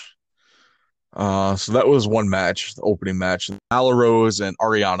much. So that was one match, the opening match. Nyla Rose and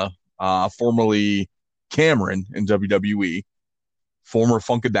Ariana, formerly Cameron in WWE, former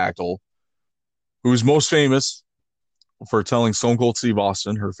Funkadactyl, who's most famous for telling Stone Cold Steve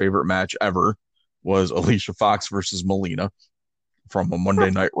Austin her favorite match ever was Alicia Fox versus Melina from a Monday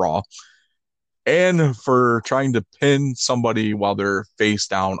Night Raw, and for trying to pin somebody while they're face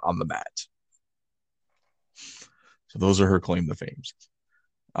down on the mat. So those are her claim to fame.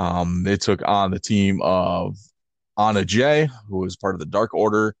 They took on the team of Anna Jay, who was part of the Dark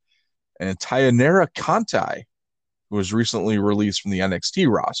Order, and Tayanara Conti, who was recently released from the NXT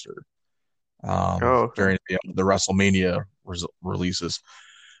roster during the WrestleMania releases.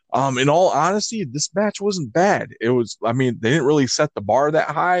 In all honesty, this match wasn't bad. It was, they didn't really set the bar that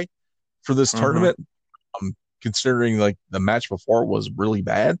high for this tournament, considering like the match before was really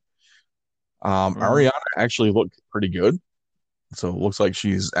bad. Ariana actually looked pretty good. So it looks like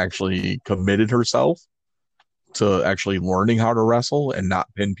she's actually committed herself to actually learning how to wrestle and not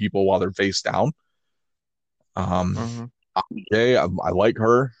pin people while they're face down. Okay, I like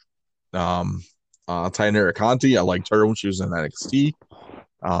her. Tayanara Conti, I liked her when she was in NXT.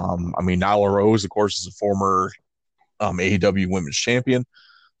 Nyla Rose, of course, is a former AEW Women's Champion.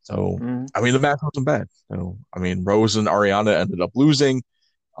 So, the match wasn't bad. So, Rose and Ariana ended up losing.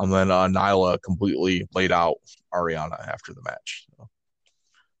 And then Nyla completely laid out Ariana after the match. So.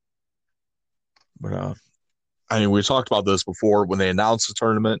 But, we talked about this before when they announced the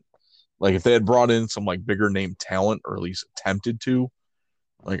tournament. Like, if they had brought in some, like, bigger name talent, or at least attempted to,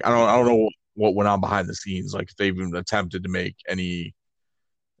 like, I don't know what went on behind the scenes, like if they've even attempted to make any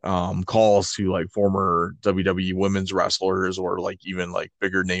calls to like former WWE women's wrestlers or like even like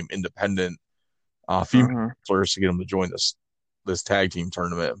bigger name independent female wrestlers to get them to join this tag team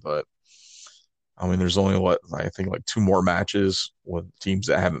tournament. But I mean, there's only I think like 2 more matches with teams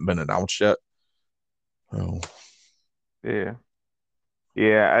that haven't been announced yet. Oh, yeah.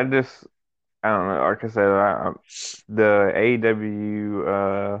 I don't know. Like I said, the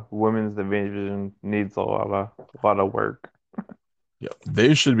AEW women's division needs a lot of work. Yeah,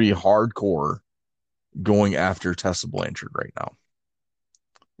 they should be hardcore going after Tessa Blanchard right now.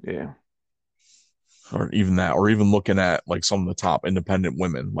 Yeah. Or even that, or even looking at like some of the top independent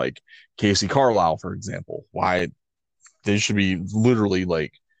women, like Casey Carlisle, for example. Why they should be literally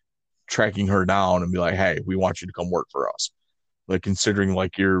like tracking her down and be like, hey, we want you to come work for us. Like considering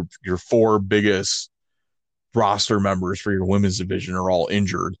like your 4 biggest roster members for your women's division are all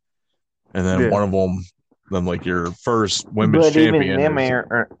injured. And then one of them, then like your first women's champion.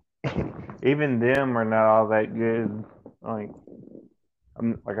 Even them are not all that good.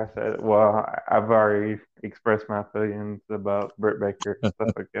 Like I said, well, I've already expressed my feelings about Britt Baker and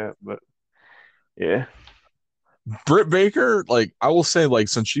stuff like that, but yeah. Britt Baker, like I will say, like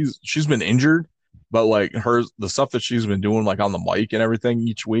since she's been injured, but like the stuff that she's been doing, like on the mic and everything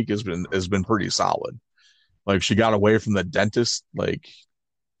each week has been pretty solid. Like she got away from the dentist, like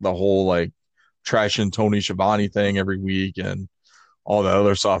the whole like trashing Tony Schiavone thing every week and all that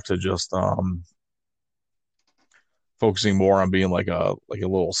other stuff to just focusing more on being like a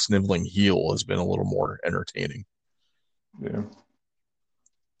little sniveling heel has been a little more entertaining. Yeah.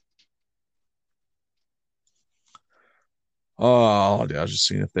 Oh, yeah, I was just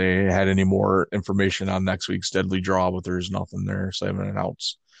seeing if they had any more information on next week's Deadly Draw, but there's nothing there, so they haven't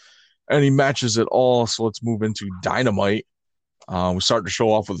announced any matches at all. So let's move into Dynamite. We start to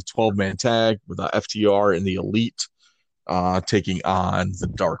show off with a 12-man tag with FTR and the Elite taking on the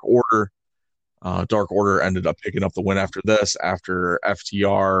Dark Order. Dark Order ended up picking up the win after this, after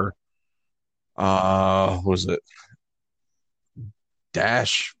FTR, was it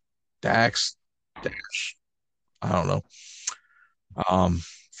Dash, I don't know.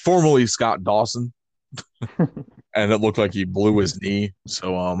 Formerly Scott Dawson, and it looked like he blew his knee.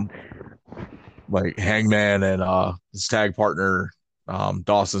 So, like Hangman and his tag partner,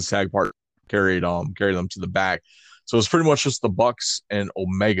 Dawson's tag partner, carried them to the back. So it's pretty much just the Bucks and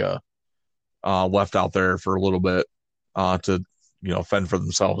Omega left out there for a little bit to fend for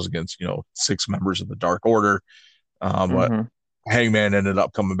themselves against 6 members of the Dark Order. But Hangman ended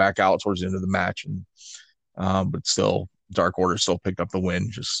up coming back out towards the end of the match, and but still Dark Order still picked up the win.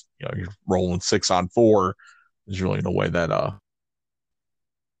 Just you're rolling 6-on-4. There's really no way that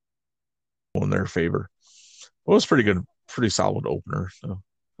in their favor. Well, it was pretty good, pretty solid opener. So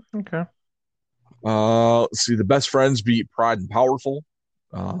okay. Let's see. The Best Friends beat Pride and Powerful.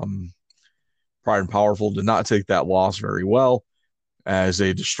 Pride and Powerful did not take that loss very well as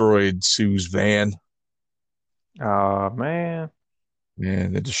they destroyed Sue's van. Oh man.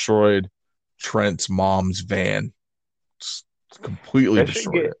 And they destroyed Trent's mom's van. Just completely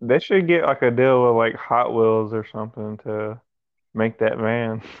destroyed it. They should get like a deal with like Hot Wheels or something to make that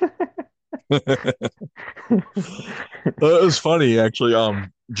van. It was funny actually.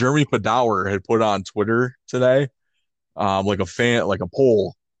 Jeremy Padower had put on Twitter today, like a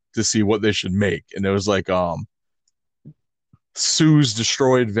poll to see what they should make, and it was like Sue's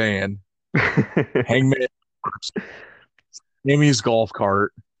destroyed van, Hangman, Amy's golf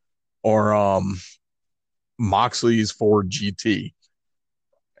cart, or Moxley's Ford GT.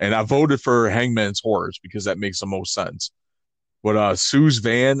 And I voted for Hangman's horse because that makes the most sense. But Sue's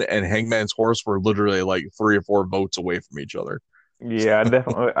van and Hangman's horse were literally like 3 or 4 votes away from each other. Yeah,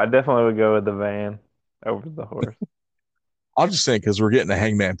 I definitely would go with the van over the horse. I'll just think because we're getting a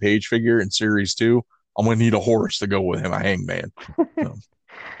Hangman Page figure in Series 2, I'm gonna need a horse to go with him, a Hangman.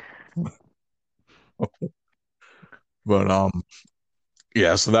 But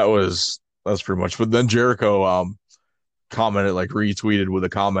yeah, so that's pretty much. But then Jericho commented, like retweeted with a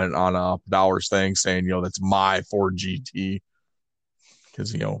comment on Dower's thing saying, that's my Ford GT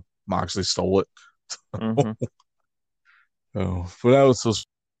because Moxley stole it. So, but that was just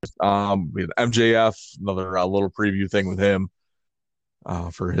we had MJF, another little preview thing with him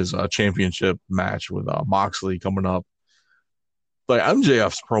for his championship match with Moxley coming up. Like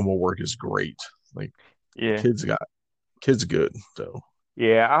MJF's promo work is great. Like, yeah, kid's good. So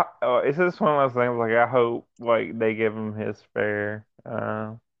yeah, it's just one of those things. Like I hope like they give him his fair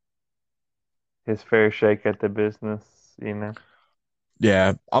shake at the business.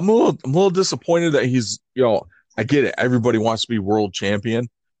 Yeah, I'm a little disappointed that he's I get it. Everybody wants to be world champion,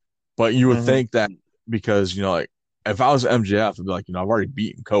 But you would think that because, like, if I was MJF, I'd be like, I've already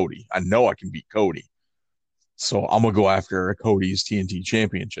beaten Cody. I know I can beat Cody. So I'm going to go after Cody's TNT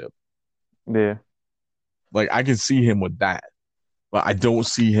championship. Yeah. Like, I can see him with that. But I don't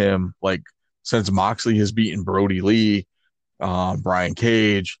see him, like, since Moxley has beaten Brody Lee, Brian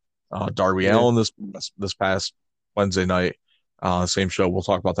Cage, Darby Allin this past Wednesday night, same show. We'll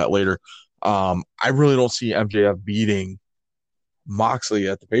talk about that later. I really don't see MJF beating Moxley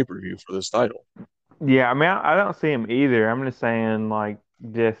at the pay-per-view for this title. Yeah, I mean, I don't see him either. I'm just saying, like,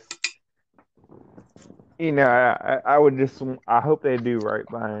 I would just, I hope they do right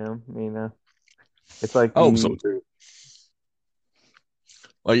by him, It's like, I hope so too.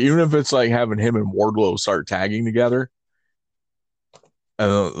 Like, even if it's like having him and Wardlow start tagging together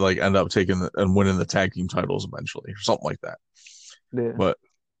and like end up taking and winning the tag team titles eventually or something like that. Yeah. But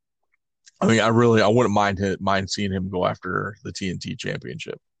I mean, I wouldn't mind seeing him go after the TNT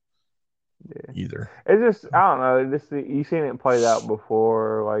championship. Yeah. Either. It's just, I don't know. You've seen it played out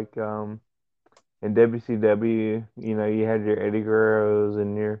before, like in WCW. You had your Eddie Guerreros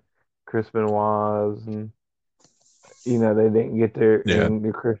and your Chris Benoits, and they didn't get their and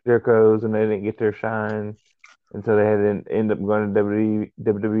your Chris Jerichos, and they didn't get their shine, and so they had to end up going to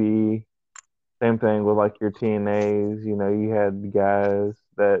WWE. Same thing with like your TNAs. You had the guys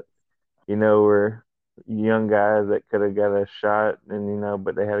that were young guys that could have got a shot, and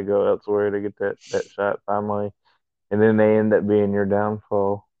but they had to go elsewhere to get that shot finally, and then they end up being your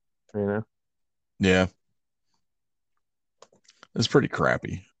downfall. Yeah, it's pretty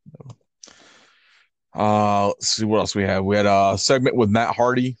crappy. Let's see what else we had. We had a segment with Matt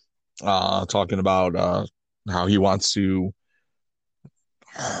Hardy, talking about how he wants to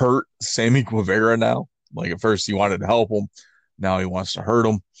hurt Sammy Guevara now. Like, at first he wanted to help him, now he wants to hurt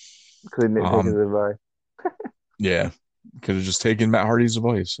him. Couldn't take his advice. Yeah, could have just taken Matt Hardy's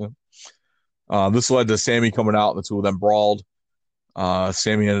advice. This led to Sammy coming out, and the two of them brawled.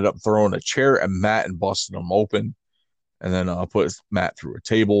 Sammy ended up throwing a chair at Matt and busting him open, and then put Matt through a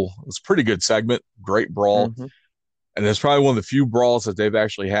table. It was a pretty good segment, great brawl. Mm-hmm. And it's probably one of the few brawls that they've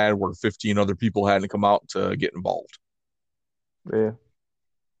actually had where 15 other people hadn't come out to get involved. Yeah.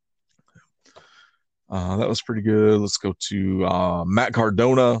 That was pretty good. Let's go to Matt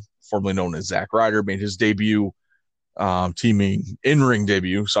Cardona, formerly known as Zack Ryder, made his debut, teaming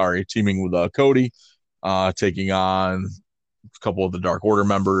with Cody, taking on a couple of the Dark Order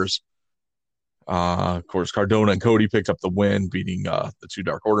members. Of course, Cardona and Cody picked up the win, beating the two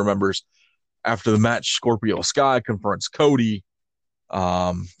Dark Order members. After the match, Scorpio Sky confronts Cody.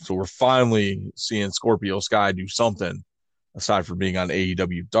 So we're finally seeing Scorpio Sky do something aside from being on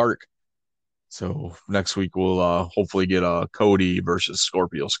AEW Dark. So next week we'll hopefully get Cody versus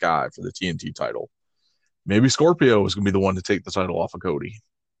Scorpio Sky for the TNT title. Maybe Scorpio is going to be the one to take the title off of Cody.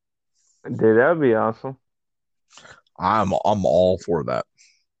 Dude, that would be awesome. I'm all for that.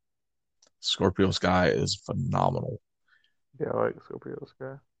 Scorpio Sky is phenomenal. Yeah, I like Scorpio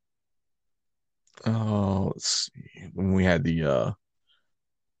Sky. Let's see. When we had the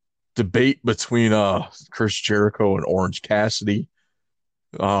debate between Chris Jericho and Orange Cassidy.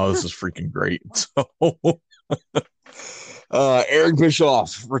 Oh, this is freaking great. So, Eric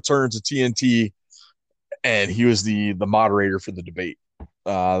Bischoff returned to TNT, and he was the moderator for the debate.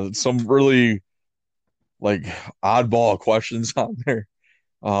 Some really like oddball questions on there.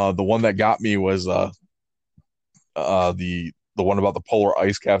 The one that got me was the one about the polar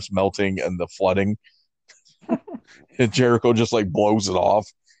ice caps melting and the flooding. And Jericho just like blows it off,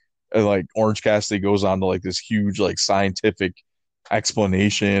 and like Orange Cassidy goes on to like this huge like scientific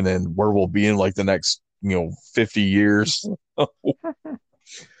explanation and where we'll be in like the next 50 years. It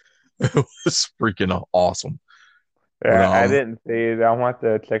was freaking awesome. Yeah, but, I didn't see it. I want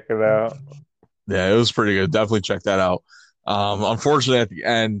to check it out. Yeah, it was pretty good. Definitely check that out. Unfortunately, at the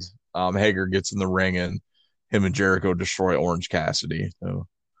end, Hager gets in the ring and him and Jericho destroy Orange Cassidy. So,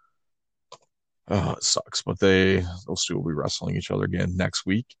 it sucks, but those two will be wrestling each other again next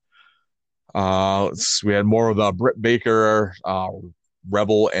week. We had more of the Britt Baker,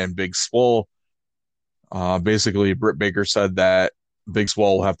 Rebel, and Big Swole. Basically, Britt Baker said that Big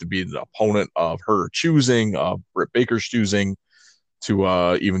Swole will have to be the opponent of her choosing, Britt Baker's choosing,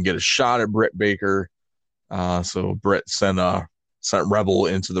 to even get a shot at Britt Baker. So Britt sent Rebel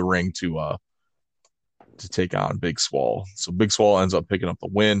into the ring to take on Big Swole. So Big Swole ends up picking up the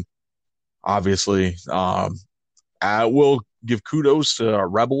win. Obviously, I will give kudos to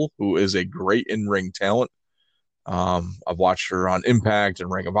Rebel, who is a great in-ring talent. I've watched her on Impact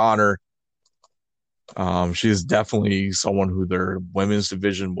and Ring of Honor. She is definitely someone who their women's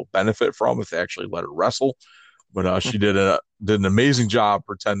division will benefit from if they actually let her wrestle. But she did an amazing job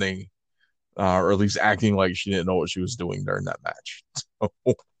pretending or at least acting like she didn't know what she was doing during that match. So,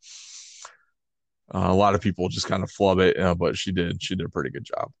 a lot of people just kind of flub it, but she did a pretty good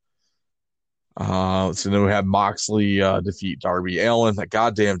job. So then we had Moxley defeat Darby Allin, that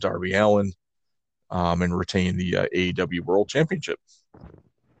goddamn Darby Allin, and retain the AEW World Championship.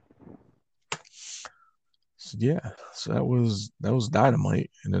 So that was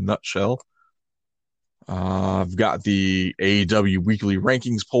Dynamite in a nutshell. I've got the AEW weekly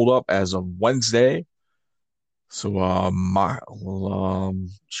rankings pulled up as of Wednesday. So we'll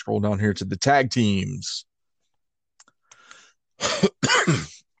scroll down here to the tag teams.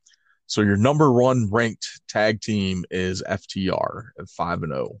 So your number one ranked tag team is FTR at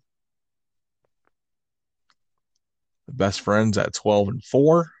 5-0. The Best Friends at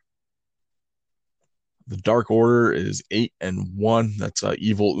 12-4. The Dark Order is 8-1. That's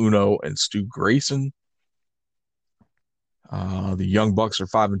Evil Uno and Stu Grayson. The Young Bucks are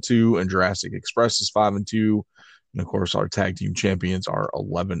 5-2, and Jurassic Express is 5-2. And of course, our tag team champions are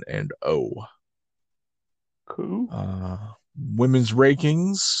 11-0. Cool. Women's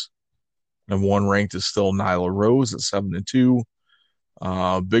rankings. Number one ranked is still Nyla Rose at 7-2.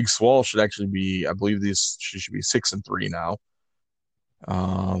 Big Swole should actually be, I believe she should be 6-3 now.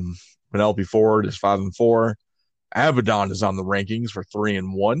 Penelope Ford is 5-4. Abaddon is on the rankings for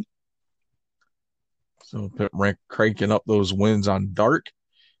 3-1. So cranking up those wins on Dark.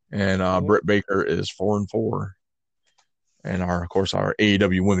 And Britt Baker is 4-4. And of course, our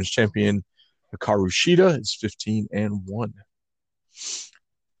AEW Women's Champion, Hikaru Shida, is 15-1.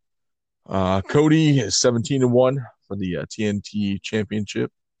 Cody is 17-1 for the TNT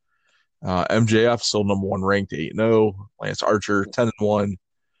Championship. MJF still number one ranked 8-0. Lance Archer 10-1.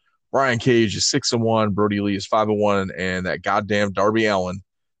 Brian Cage is 6-1. Brody Lee is 5-1, and that goddamn Darby Allin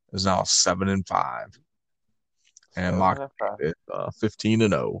is now 7-5. And Moxley is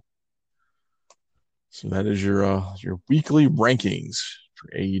 15-0. So that is your weekly rankings for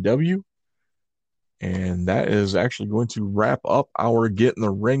AEW. And that is actually going to wrap up our Get in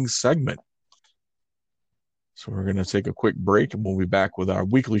the Ring segment. So we're going to take a quick break, and we'll be back with our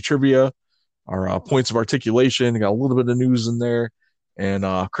weekly trivia, our points of articulation. Got a little bit of news in there, and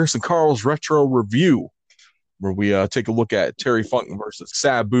Chris and Carl's retro review, where we take a look at Terry Funk versus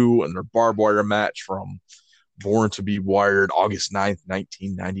Sabu and their barbed wire match from Born to be Wired, August 9th,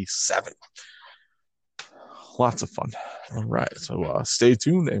 1997. Lots of fun. All right, so stay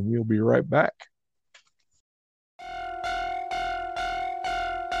tuned, and we'll be right back.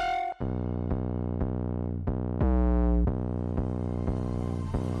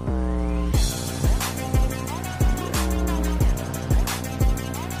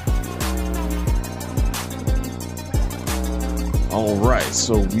 All right,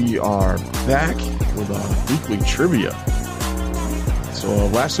 so we are back with our weekly trivia. So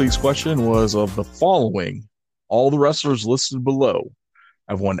last week's question was, of the following, all the wrestlers listed below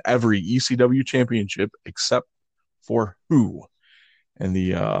have won every ECW championship except for who? And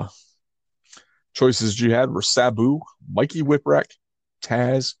the choices you had were Sabu, Mikey Whipwreck,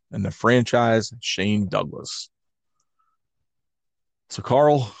 Taz, and the franchise Shane Douglas. So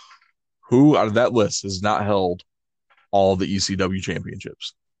Carl, who out of that list has not held all the ECW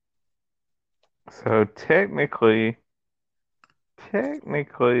championships? So technically, I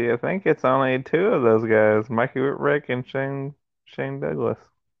think it's only two of those guys, Mikey Whipwreck and Shane Douglas.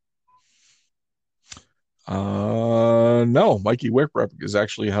 No, Mikey Whipwreck has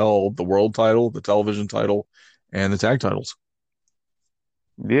actually held the world title, the television title, and the tag titles.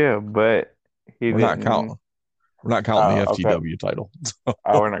 Yeah, but we're not counting the FTW title.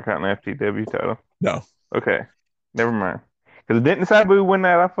 We're not counting the FTW title. No. Okay, never mind. Because didn't Sabu win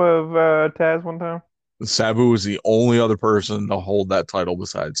that off of Taz one time? Sabu was the only other person to hold that title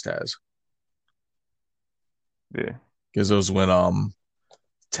besides Taz. Yeah. Because it was when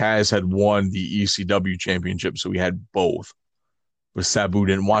Taz had won the ECW championship, so he had both. But Sabu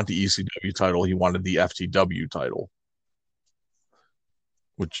didn't want the ECW title. He wanted the FTW title.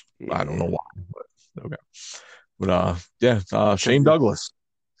 Which I don't know why, but okay. But Shane Douglas.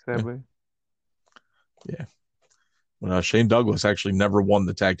 Sabu. Yeah. But Shane Douglas actually never won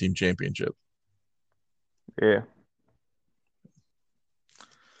the tag team championship. Yeah.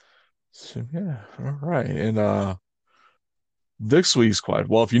 So, yeah. All right. And this week's question.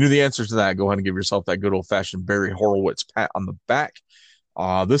 Well, if you knew the answer to that, go ahead and give yourself that good old-fashioned Barry Horowitz pat on the back.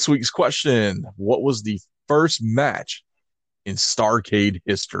 This week's question: what was the first match in Starrcade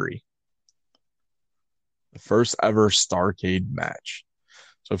history? The first ever Starrcade match.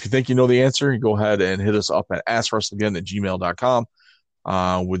 So if you think you know the answer, go ahead and hit us up at AskWrestleAgain@gmail.com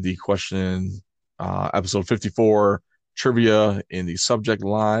with the question, episode 54 trivia in the subject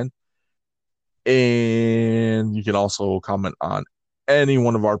line. And you can also comment on any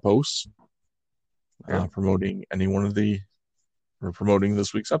one of our posts promoting promoting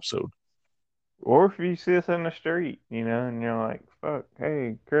this week's episode. Or if you see us in the street, and you're like, fuck,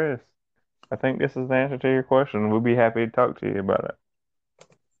 hey, Chris, I think this is the answer to your question. We'll be happy to talk to you about it.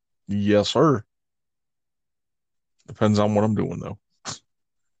 Yes, sir. Depends on what I'm doing, though.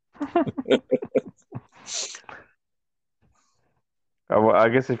 Well, I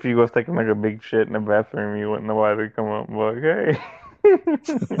guess if you was taking like a big shit in the bathroom, you wouldn't know why to come up and be like, hey.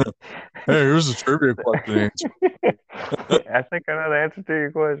 Hey, here's a trivia question. I think I know the answer to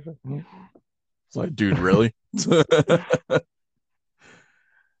your question. It's like, dude, really?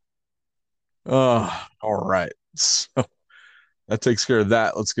 All right. So that takes care of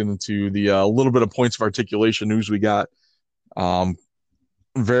that. Let's get into the little bit of points of articulation news we got.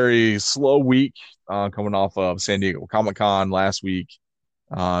 Very slow week coming off of San Diego Comic-Con last week,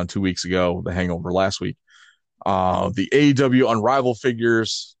 2 weeks ago, the hangover last week. The AEW Unrivaled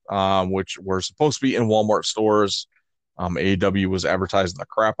figures, which were supposed to be in Walmart stores. AEW was advertising the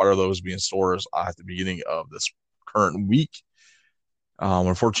crap out of those being stores at the beginning of this current week.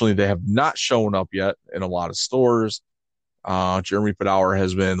 Unfortunately, they have not shown up yet in a lot of stores. Jeremy Padawer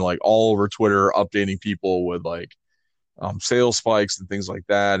has been like all over Twitter updating people with like sales spikes and things like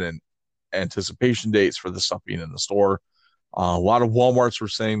that and anticipation dates for the stuff being in the store. A lot of Walmarts were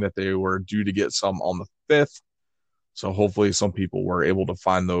saying that they were due to get some on the 5th. So hopefully some people were able to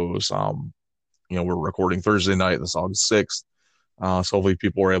find those. We're recording Thursday night. That's August 6th. So hopefully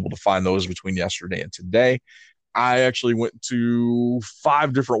people were able to find those between yesterday and today. I actually went to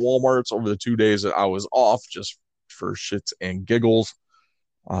 5 different Walmarts over the 2 days that I was off just for shits and giggles.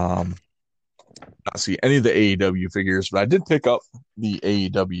 Not see any of the AEW figures, but I did pick up the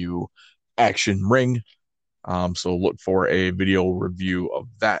AEW Action Ring. So look for a video review of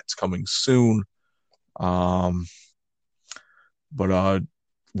that coming soon. But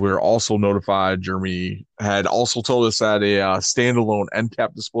we're also notified, Jeremy had also told us that a standalone end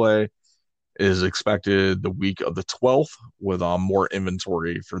cap display is expected the week of the 12th with more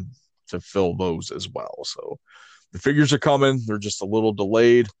inventory to fill those as well. So the figures are coming. They're just a little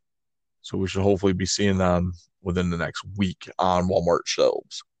delayed. So we should hopefully be seeing them within the next week on Walmart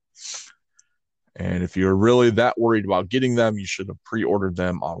shelves. And if you're really that worried about getting them, you should have pre-ordered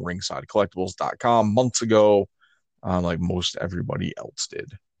them on ringsidecollectibles.com months ago, like most everybody else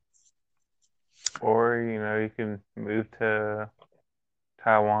did. Or, you can move to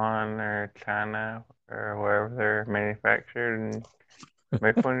Taiwan or China or wherever they're manufactured and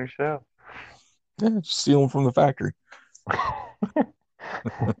make one yourself. Yeah, just steal them from the factory.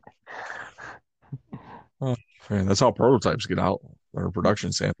 Oh, man, that's how prototypes get out, or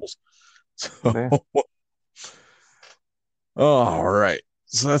production samples. So, yeah. All right.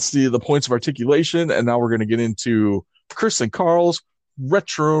 So that's the points of articulation, and now we're going to get into Chris and Carl's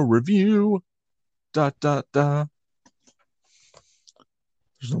retro review. There's no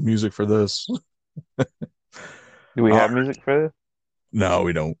music for this. Do we have music for this? No,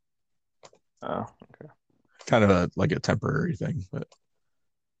 we don't. Oh, okay. Kind of like a temporary thing, but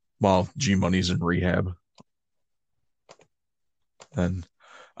while G Money's in rehab. And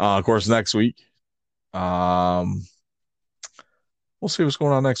of course, next week, we'll see what's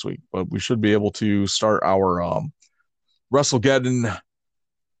going on next week, but we should be able to start our WrestleGeddon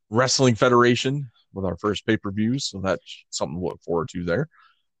Wrestling Federation with our first pay-per-views. So that's something to look forward to there.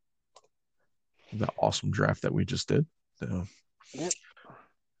 The awesome draft that we just did. So. Yep.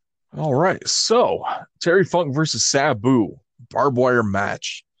 All right. So Terry Funk versus Sabu, barbed wire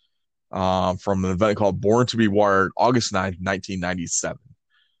match from an event called Born to be Wired, August 9th, 1997.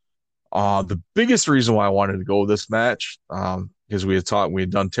 The biggest reason why I wanted to go with this match, because we had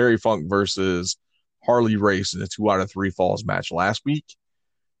done Terry Funk versus Harley Race in a 2 out of 3 falls match last week.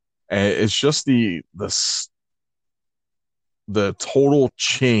 And it's just the total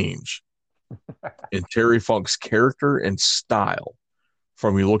change in Terry Funk's character and style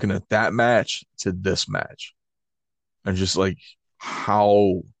from you looking at that match to this match. And just like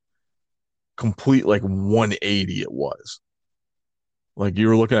how complete, like 180 it was. Like you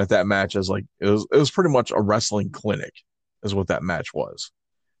were looking at that match as like, it was pretty much a wrestling clinic is what that match was.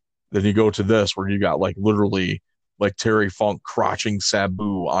 Then you go to this where you got like literally like Terry Funk crotching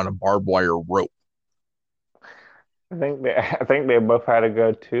Sabu on a barbed wire rope. I think they both had to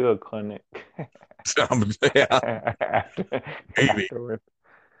go to a clinic. Yeah, maybe. Afterwards.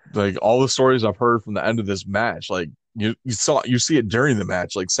 Like all the stories I've heard from the end of this match, like you see it during the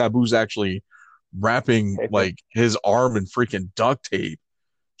match. Like Sabu's actually wrapping like his arm in freaking duct tape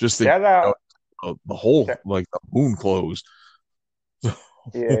just to the whole like the wound closed.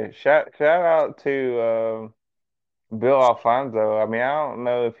 Yeah, shout out to Bill Alfonso. I mean, I don't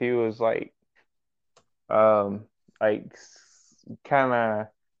know if he was um like kind of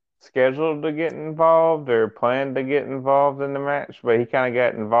scheduled to get involved or planned to get involved in the match, but he kind of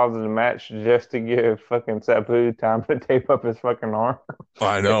got involved in the match just to give fucking Sabu time to tape up his fucking arm.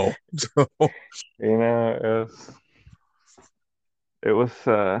 I know. You know, it was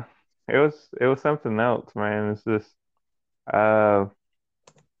it was something else, man. It's just uh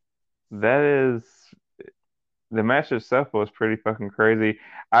that is the match itself was pretty fucking crazy.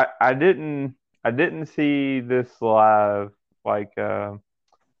 I didn't see this live. Like I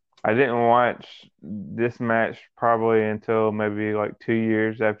didn't watch this match probably until maybe like 2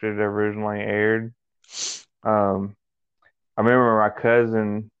 years after it originally aired. Um, I remember my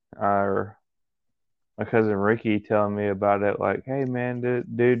cousin Ricky telling me about it. Like, hey man,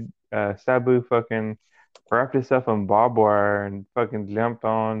 dude, Sabu fucking wrapped himself in barbed wire and fucking jumped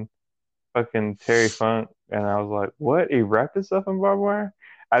on fucking Terry Funk, and I was like, "What? He wrapped himself in barbed wire?"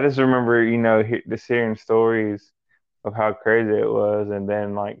 I just remember, just hearing stories of how crazy it was, and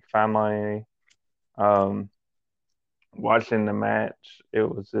then like finally, um, watching the match, it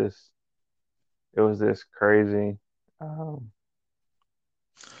was this crazy. Um,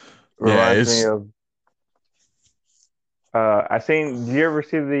 Yeah, Reminds me it's of I seen. Did you ever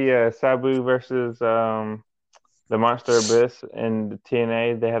see the Sabu versus the Monster Abyss in the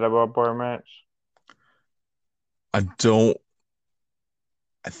TNA? They had a barbed wire match. I don't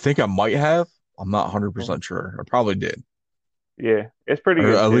I think I might have. I'm not 100% sure. I probably did. Yeah, it's pretty Or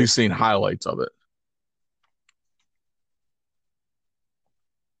good at too. least seen highlights of it.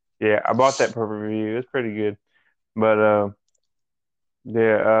 Yeah, I bought that pay-per-view. It's pretty good. But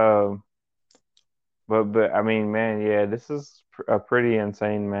yeah, but I mean, man, yeah, this is a pretty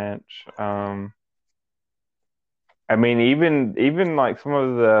insane match. I mean, even like some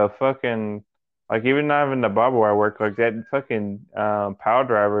of the fucking like even not even the barbed wire work, like that fucking power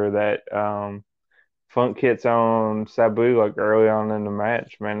driver that Funk hits on Sabu like early on in the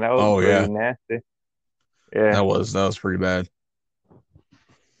match, man, that was Oh pretty yeah, nasty. Yeah, that was pretty bad.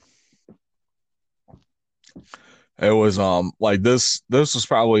 It was like this was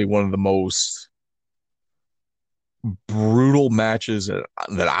probably one of the most brutal matches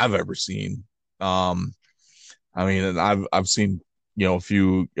that I've ever seen. Um, I mean, and I've seen a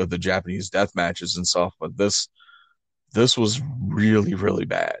few of the Japanese death matches and stuff, but this was really really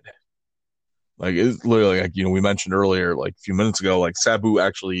bad. Like it's literally like we mentioned earlier, like a few minutes ago, like Sabu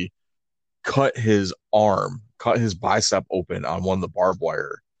actually cut his bicep open on one of the barbed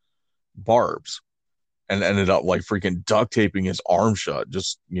wire barbs, and ended up like freaking duct taping his arm shut,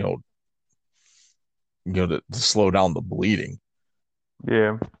 just to slow down the bleeding.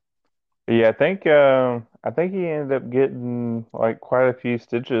 yeah, yeah. I think he ended up getting like quite a few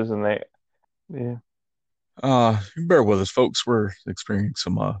stitches, and yeah, Bear with us, folks. We're experiencing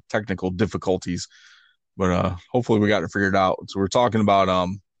some technical difficulties, but hopefully we got it figured out. So we're talking about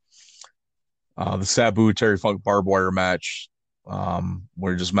the Sabu Terry Funk barbed wire match.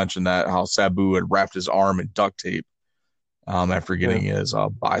 We just mentioned that how Sabu had wrapped his arm in duct tape after getting his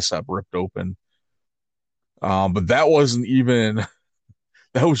bicep ripped open. But that wasn't even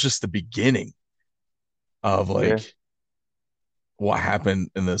that was just the beginning of like what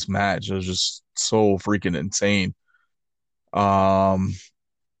happened in this match. It was just so freaking insane. I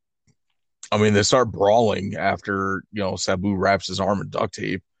mean, they start brawling after Sabu wraps his arm in duct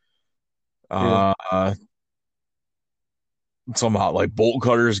tape. Somehow, like bolt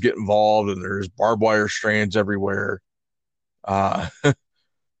cutters get involved, and there's barbed wire strands everywhere.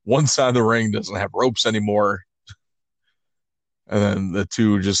 One side of the ring doesn't have ropes anymore, and then the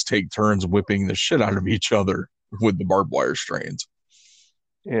two just take turns whipping the shit out of each other with the barbed wire strands.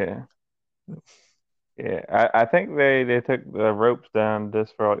 Yeah. Yeah, I think they took the ropes down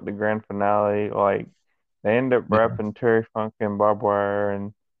just for like the grand finale. Like they end up wrapping Terry Funk in barbed wire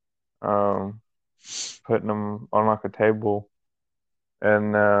and putting them on like a table,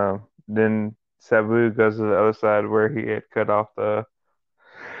 and then Sabu goes to the other side where he had cut off the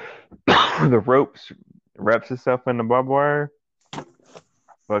the ropes, wraps himself in the barbed wire,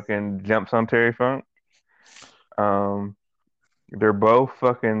 fucking jumps on Terry Funk. They're both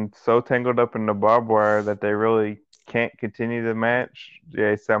fucking so tangled up in the barbed wire that they really can't continue the match.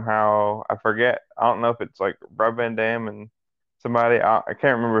 They somehow, I forget, I don't know if it's like Rob Van Dam and somebody, I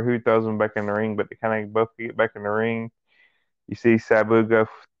can't remember who throws them back in the ring, but they kind of both get back in the ring. You see Sabu go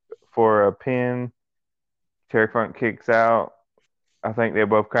for a pin. Terry Funk kicks out. I think they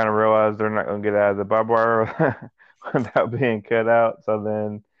both kind of realize they're not going to get out of the barbed wire without being cut out. So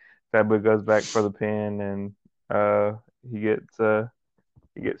then Sabu goes back for the pin, and he gets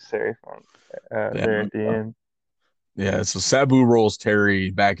He gets Terry Funk there at the end. Yeah, so Sabu rolls Terry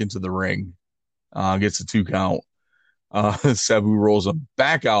back into the ring, gets a 2 count. Sabu rolls him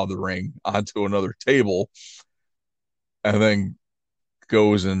back out of the ring onto another table, and then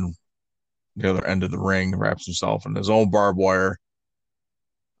goes in the other end of the ring, wraps himself in his own barbed wire.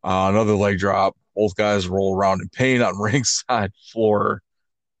 Another leg drop. Both guys roll around in pain on ringside floor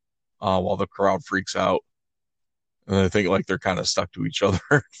while the crowd freaks out. And I think like they're kind of stuck to each other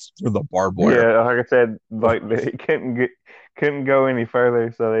through the barbed wire. Yeah, like I said, like they couldn't go any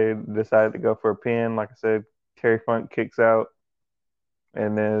further, so they decided to go for a pin. Like I said, Terry Funk kicks out,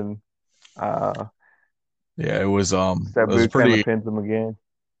 and then it was Sabu kind of pins him again.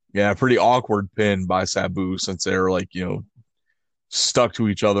 Yeah, pretty awkward pin by Sabu since they were like, stuck to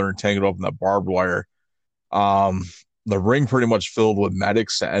each other and tangled up in that barbed wire. The ring pretty much filled with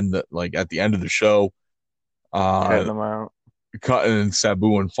medics and at the end of the show. Cutting them out. Cutting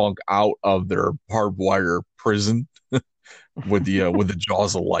Sabu and Funk out of their barbed wire prison with the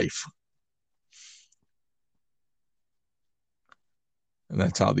jaws of life. And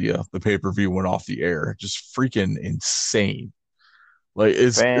that's how the pay-per-view went off the air. Just freaking insane. Like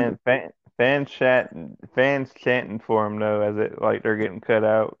it's fans chanting for him though, as it like they're getting cut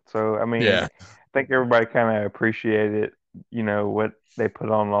out. So I mean, I think everybody kind of appreciated, what they put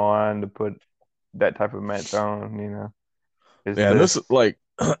on the line to put that type of match on. This is like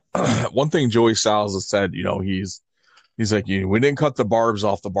one thing Joey Styles has said. He's like, we didn't cut the barbs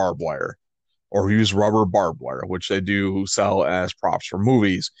off the barbed wire, or use rubber barbed wire, which they do sell as props for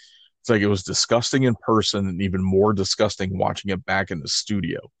movies. It's like it was disgusting in person and even more disgusting watching it back in the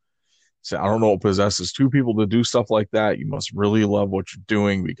studio. So I don't know what possesses two people to do stuff like that. You must really love what you're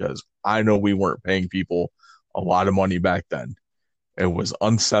doing, because I know we weren't paying people a lot of money back then. It was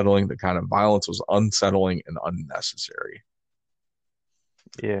unsettling. The kind of violence was unsettling and unnecessary.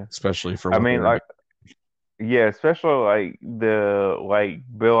 Yeah. Especially for especially like the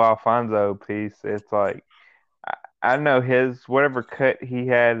Bill Alfonso piece. It's like I know his whatever cut he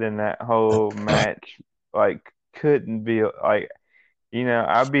had in that whole match couldn't be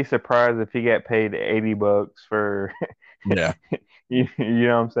I'd be surprised if he got paid $80 for you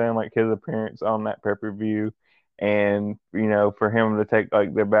know what I'm saying, like his appearance on that pay-per-view, and for him to take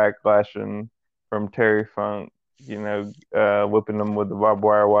like the backlash from Terry Funk, whipping them with the barbed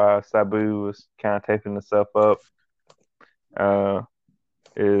wire while Sabu was kind of taping himself up,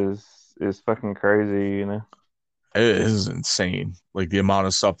 is fucking crazy, It is insane, like the amount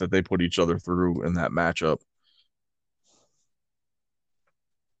of stuff that they put each other through in that matchup.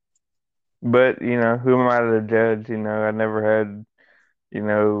 But who am I to judge? I never had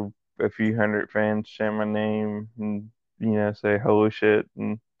a few hundred fans chant my name and say holy shit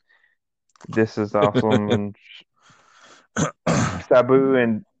and this is awesome. And Sabu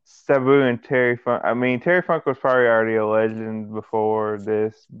and Terry Funk. I mean, Terry Funk was probably already a legend before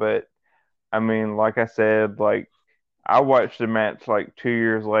this, but I mean, like I said, like I watched the match like 2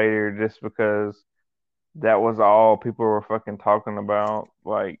 years later just because that was all people were fucking talking about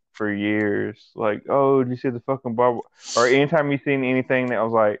like for years. Like, oh, did you see the fucking barbed? Or anytime you seen anything that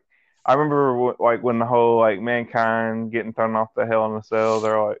was like, I remember like when the whole like Mankind getting thrown off the Hell in a Cell,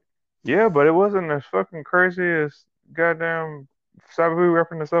 they're like, yeah, but it wasn't as fucking crazy as goddamn Sabu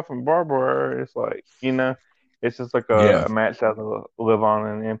wrapping himself in barbed wire. It's like, it's just like a match that'll live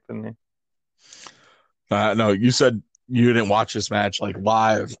on in infamy. No, you said you didn't watch this match like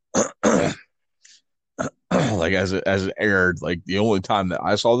live, like as it aired. Like the only time that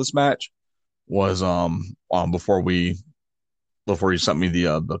I saw this match was before you sent me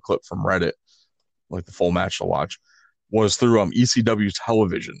the clip from Reddit, like the full match to watch, was through ECW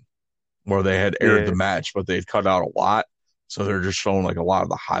television, where they had aired the match, but they'd cut out a lot, so they're just showing like a lot of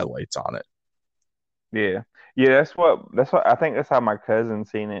the highlights on it. Yeah. That's what I think that's how my cousin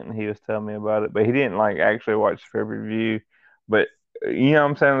seen it, and he was telling me about it, but he didn't like actually watch the pay-per-view. But you know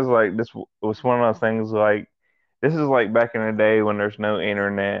what I'm saying? It's like this was one of those things like this is like back in the day when there's no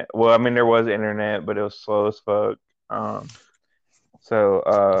internet. Well, I mean there was internet, but it was slow as fuck. It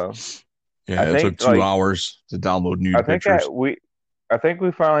took 2 hours to download new pictures. I think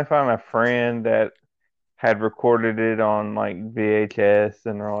we finally found a friend that had recorded it on like VHS,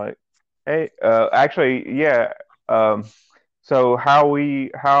 and they're like, hey, actually, yeah. So how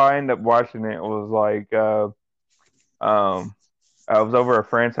I ended up watching it was like, I was over at a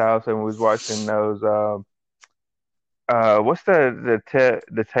friend's house and we was watching those. What's the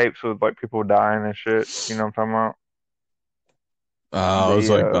tapes with like people dying and shit? You know what I'm talking about? It was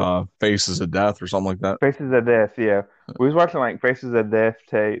like Faces of Death or something like that. Faces of Death, yeah. We was watching like Faces of Death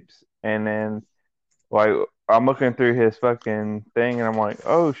tapes, and then like I'm looking through his fucking thing, and I'm like,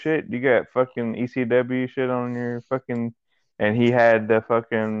 oh shit, you got fucking ECW shit on your fucking, and he had the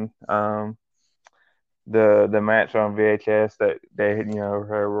fucking the match on VHS that they had,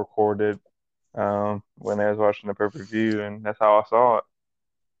 recorded when I was watching the pay-per-view, and that's how I saw it.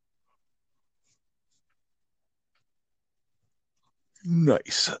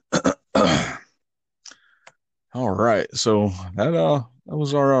 Nice. All right, so that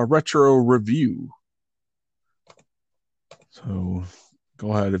was our retro review. So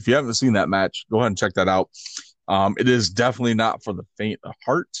go ahead, if you haven't seen that match, go ahead and check that out. It is definitely not for the faint of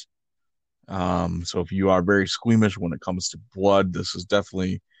heart. So if you are very squeamish when it comes to blood, this is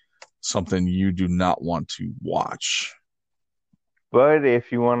definitely something you do not want to watch. But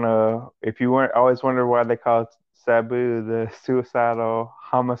if you weren't always wonder why they call it Sabu the suicidal,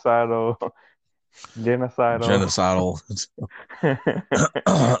 homicidal, genocidal.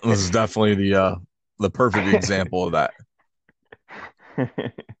 This is definitely the perfect example of that.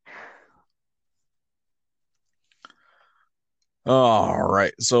 All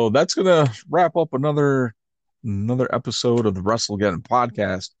right, so that's gonna wrap up another episode of the WrestleGeddon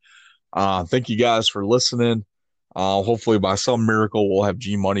podcast. Thank you guys for listening. Hopefully by some miracle we'll have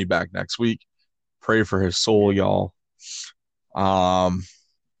G Money back next week. Pray for his soul, y'all. To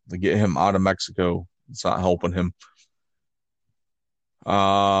get him out of Mexico. It's not helping him.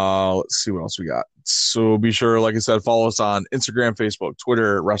 Let's see what else we got. So be sure, like I said, follow us on Instagram, Facebook,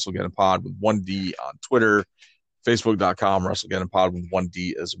 Twitter, WrestleGeddon Pod with 1D on Twitter, Facebook.com, WrestleGeddon Pod with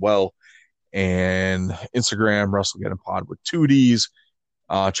 1D as well, and Instagram, WrestleGeddon Pod with 2Ds.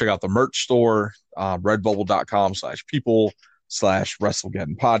 Check out the merch store,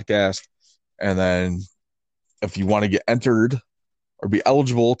 redbubble.com/people/WrestleGeddon podcast. And then if you want to get entered or be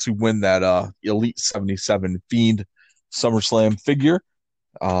eligible to win that Elite 77 Fiend SummerSlam figure,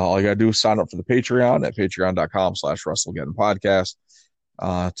 all you got to do is sign up for the Patreon at patreon.com/WrestleGeddon podcast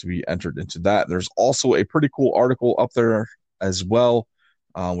to be entered into that. There's also a pretty cool article up there as well,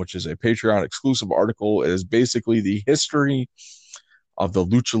 which is a Patreon exclusive article. It is basically the history of the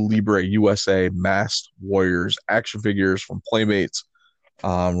Lucha Libre USA Masked Warriors action figures from Playmates.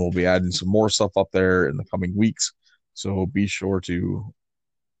 We'll be adding some more stuff up there in the coming weeks, so be sure to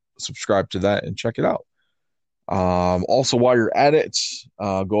subscribe to that and check it out. Also, while you're at it,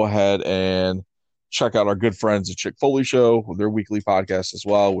 go ahead and check out our good friends at Chick Foley Show with their weekly podcast as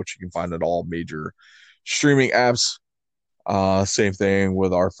well, which you can find at all major streaming apps. Same thing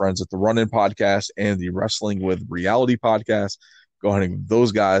with our friends at the Run-In podcast and the Wrestling with Reality podcast. Go ahead and give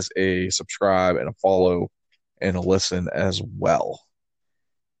those guys a subscribe and a follow and a listen as well.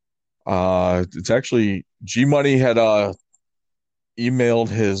 It's actually G Money had emailed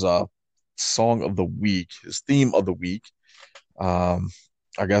his song of the week, his theme of the week. I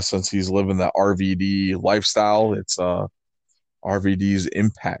guess since he's living that RVD lifestyle, it's RVD's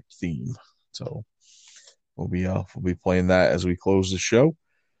Impact theme. So we'll be playing that as we close the show.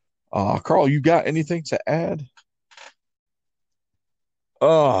 Carl, you got anything to add?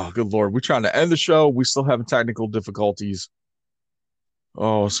 Oh, good Lord. We're trying to end the show. We still having technical difficulties.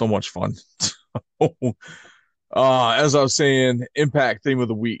 Oh, so much fun. As I was saying, Impact theme of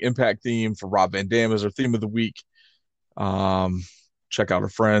the week. Impact theme for Rob Van Dam is our theme of the week. Check out our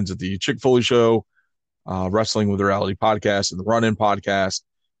friends at the Chick Foley Show, Wrestling with Reality podcast, and the Run-In podcast.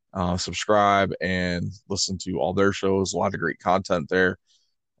 Subscribe and listen to all their shows. A lot of great content there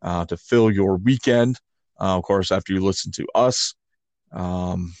to fill your weekend. Of course, after you listen to us.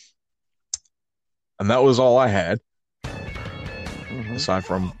 And that was all I had. Aside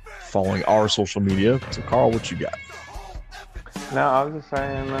from following our social media. So, Carl, what you got? No, I was just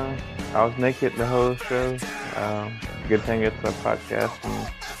saying, I was naked the whole show. Good thing it's a podcast.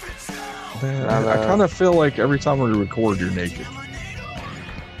 Man, I kind of feel like every time we record, you're naked.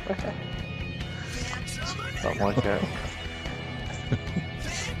 Something like that.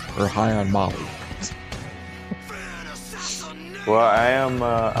 Or high on Molly. Well, I am.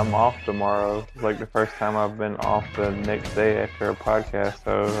 I'm off tomorrow. Like the first time I've been off the next day after a podcast.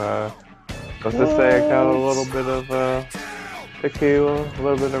 So let's just say I got a little bit of tequila, a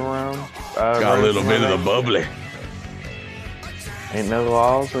little bit of rum. Got a little bit of the bubbly. Ain't no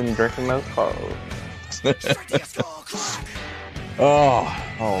laws when you're drinking those clothes. Oh,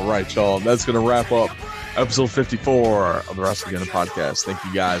 all right, y'all. That's gonna wrap up episode 54 of the WrestleGeddon podcast. Thank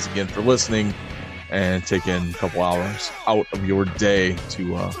you guys again for listening and taking a couple hours out of your day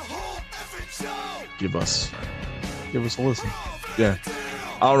to give us a listen. Yeah,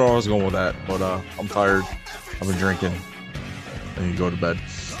 I don't know where I was going with that, but I'm tired. I've been drinking. I need to go to bed.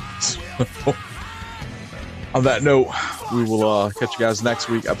 So, on that note, we will catch you guys next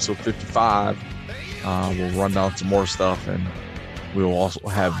week, episode 55 We'll run down some more stuff, and we will also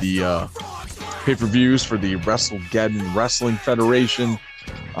have the pay-per-views for the WrestleGeddon Wrestling Federation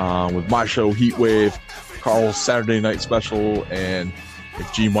with my show Heatwave, Carl's Saturday Night Special, and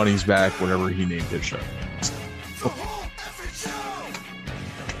if G Money's back, whatever he named his show.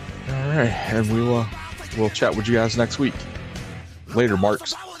 All right, and we'll chat with you guys next week. Later,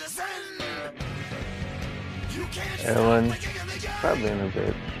 Marks. Ellen, probably in a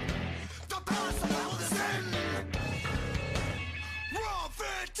bit.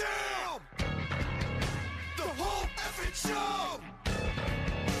 The whole effing show!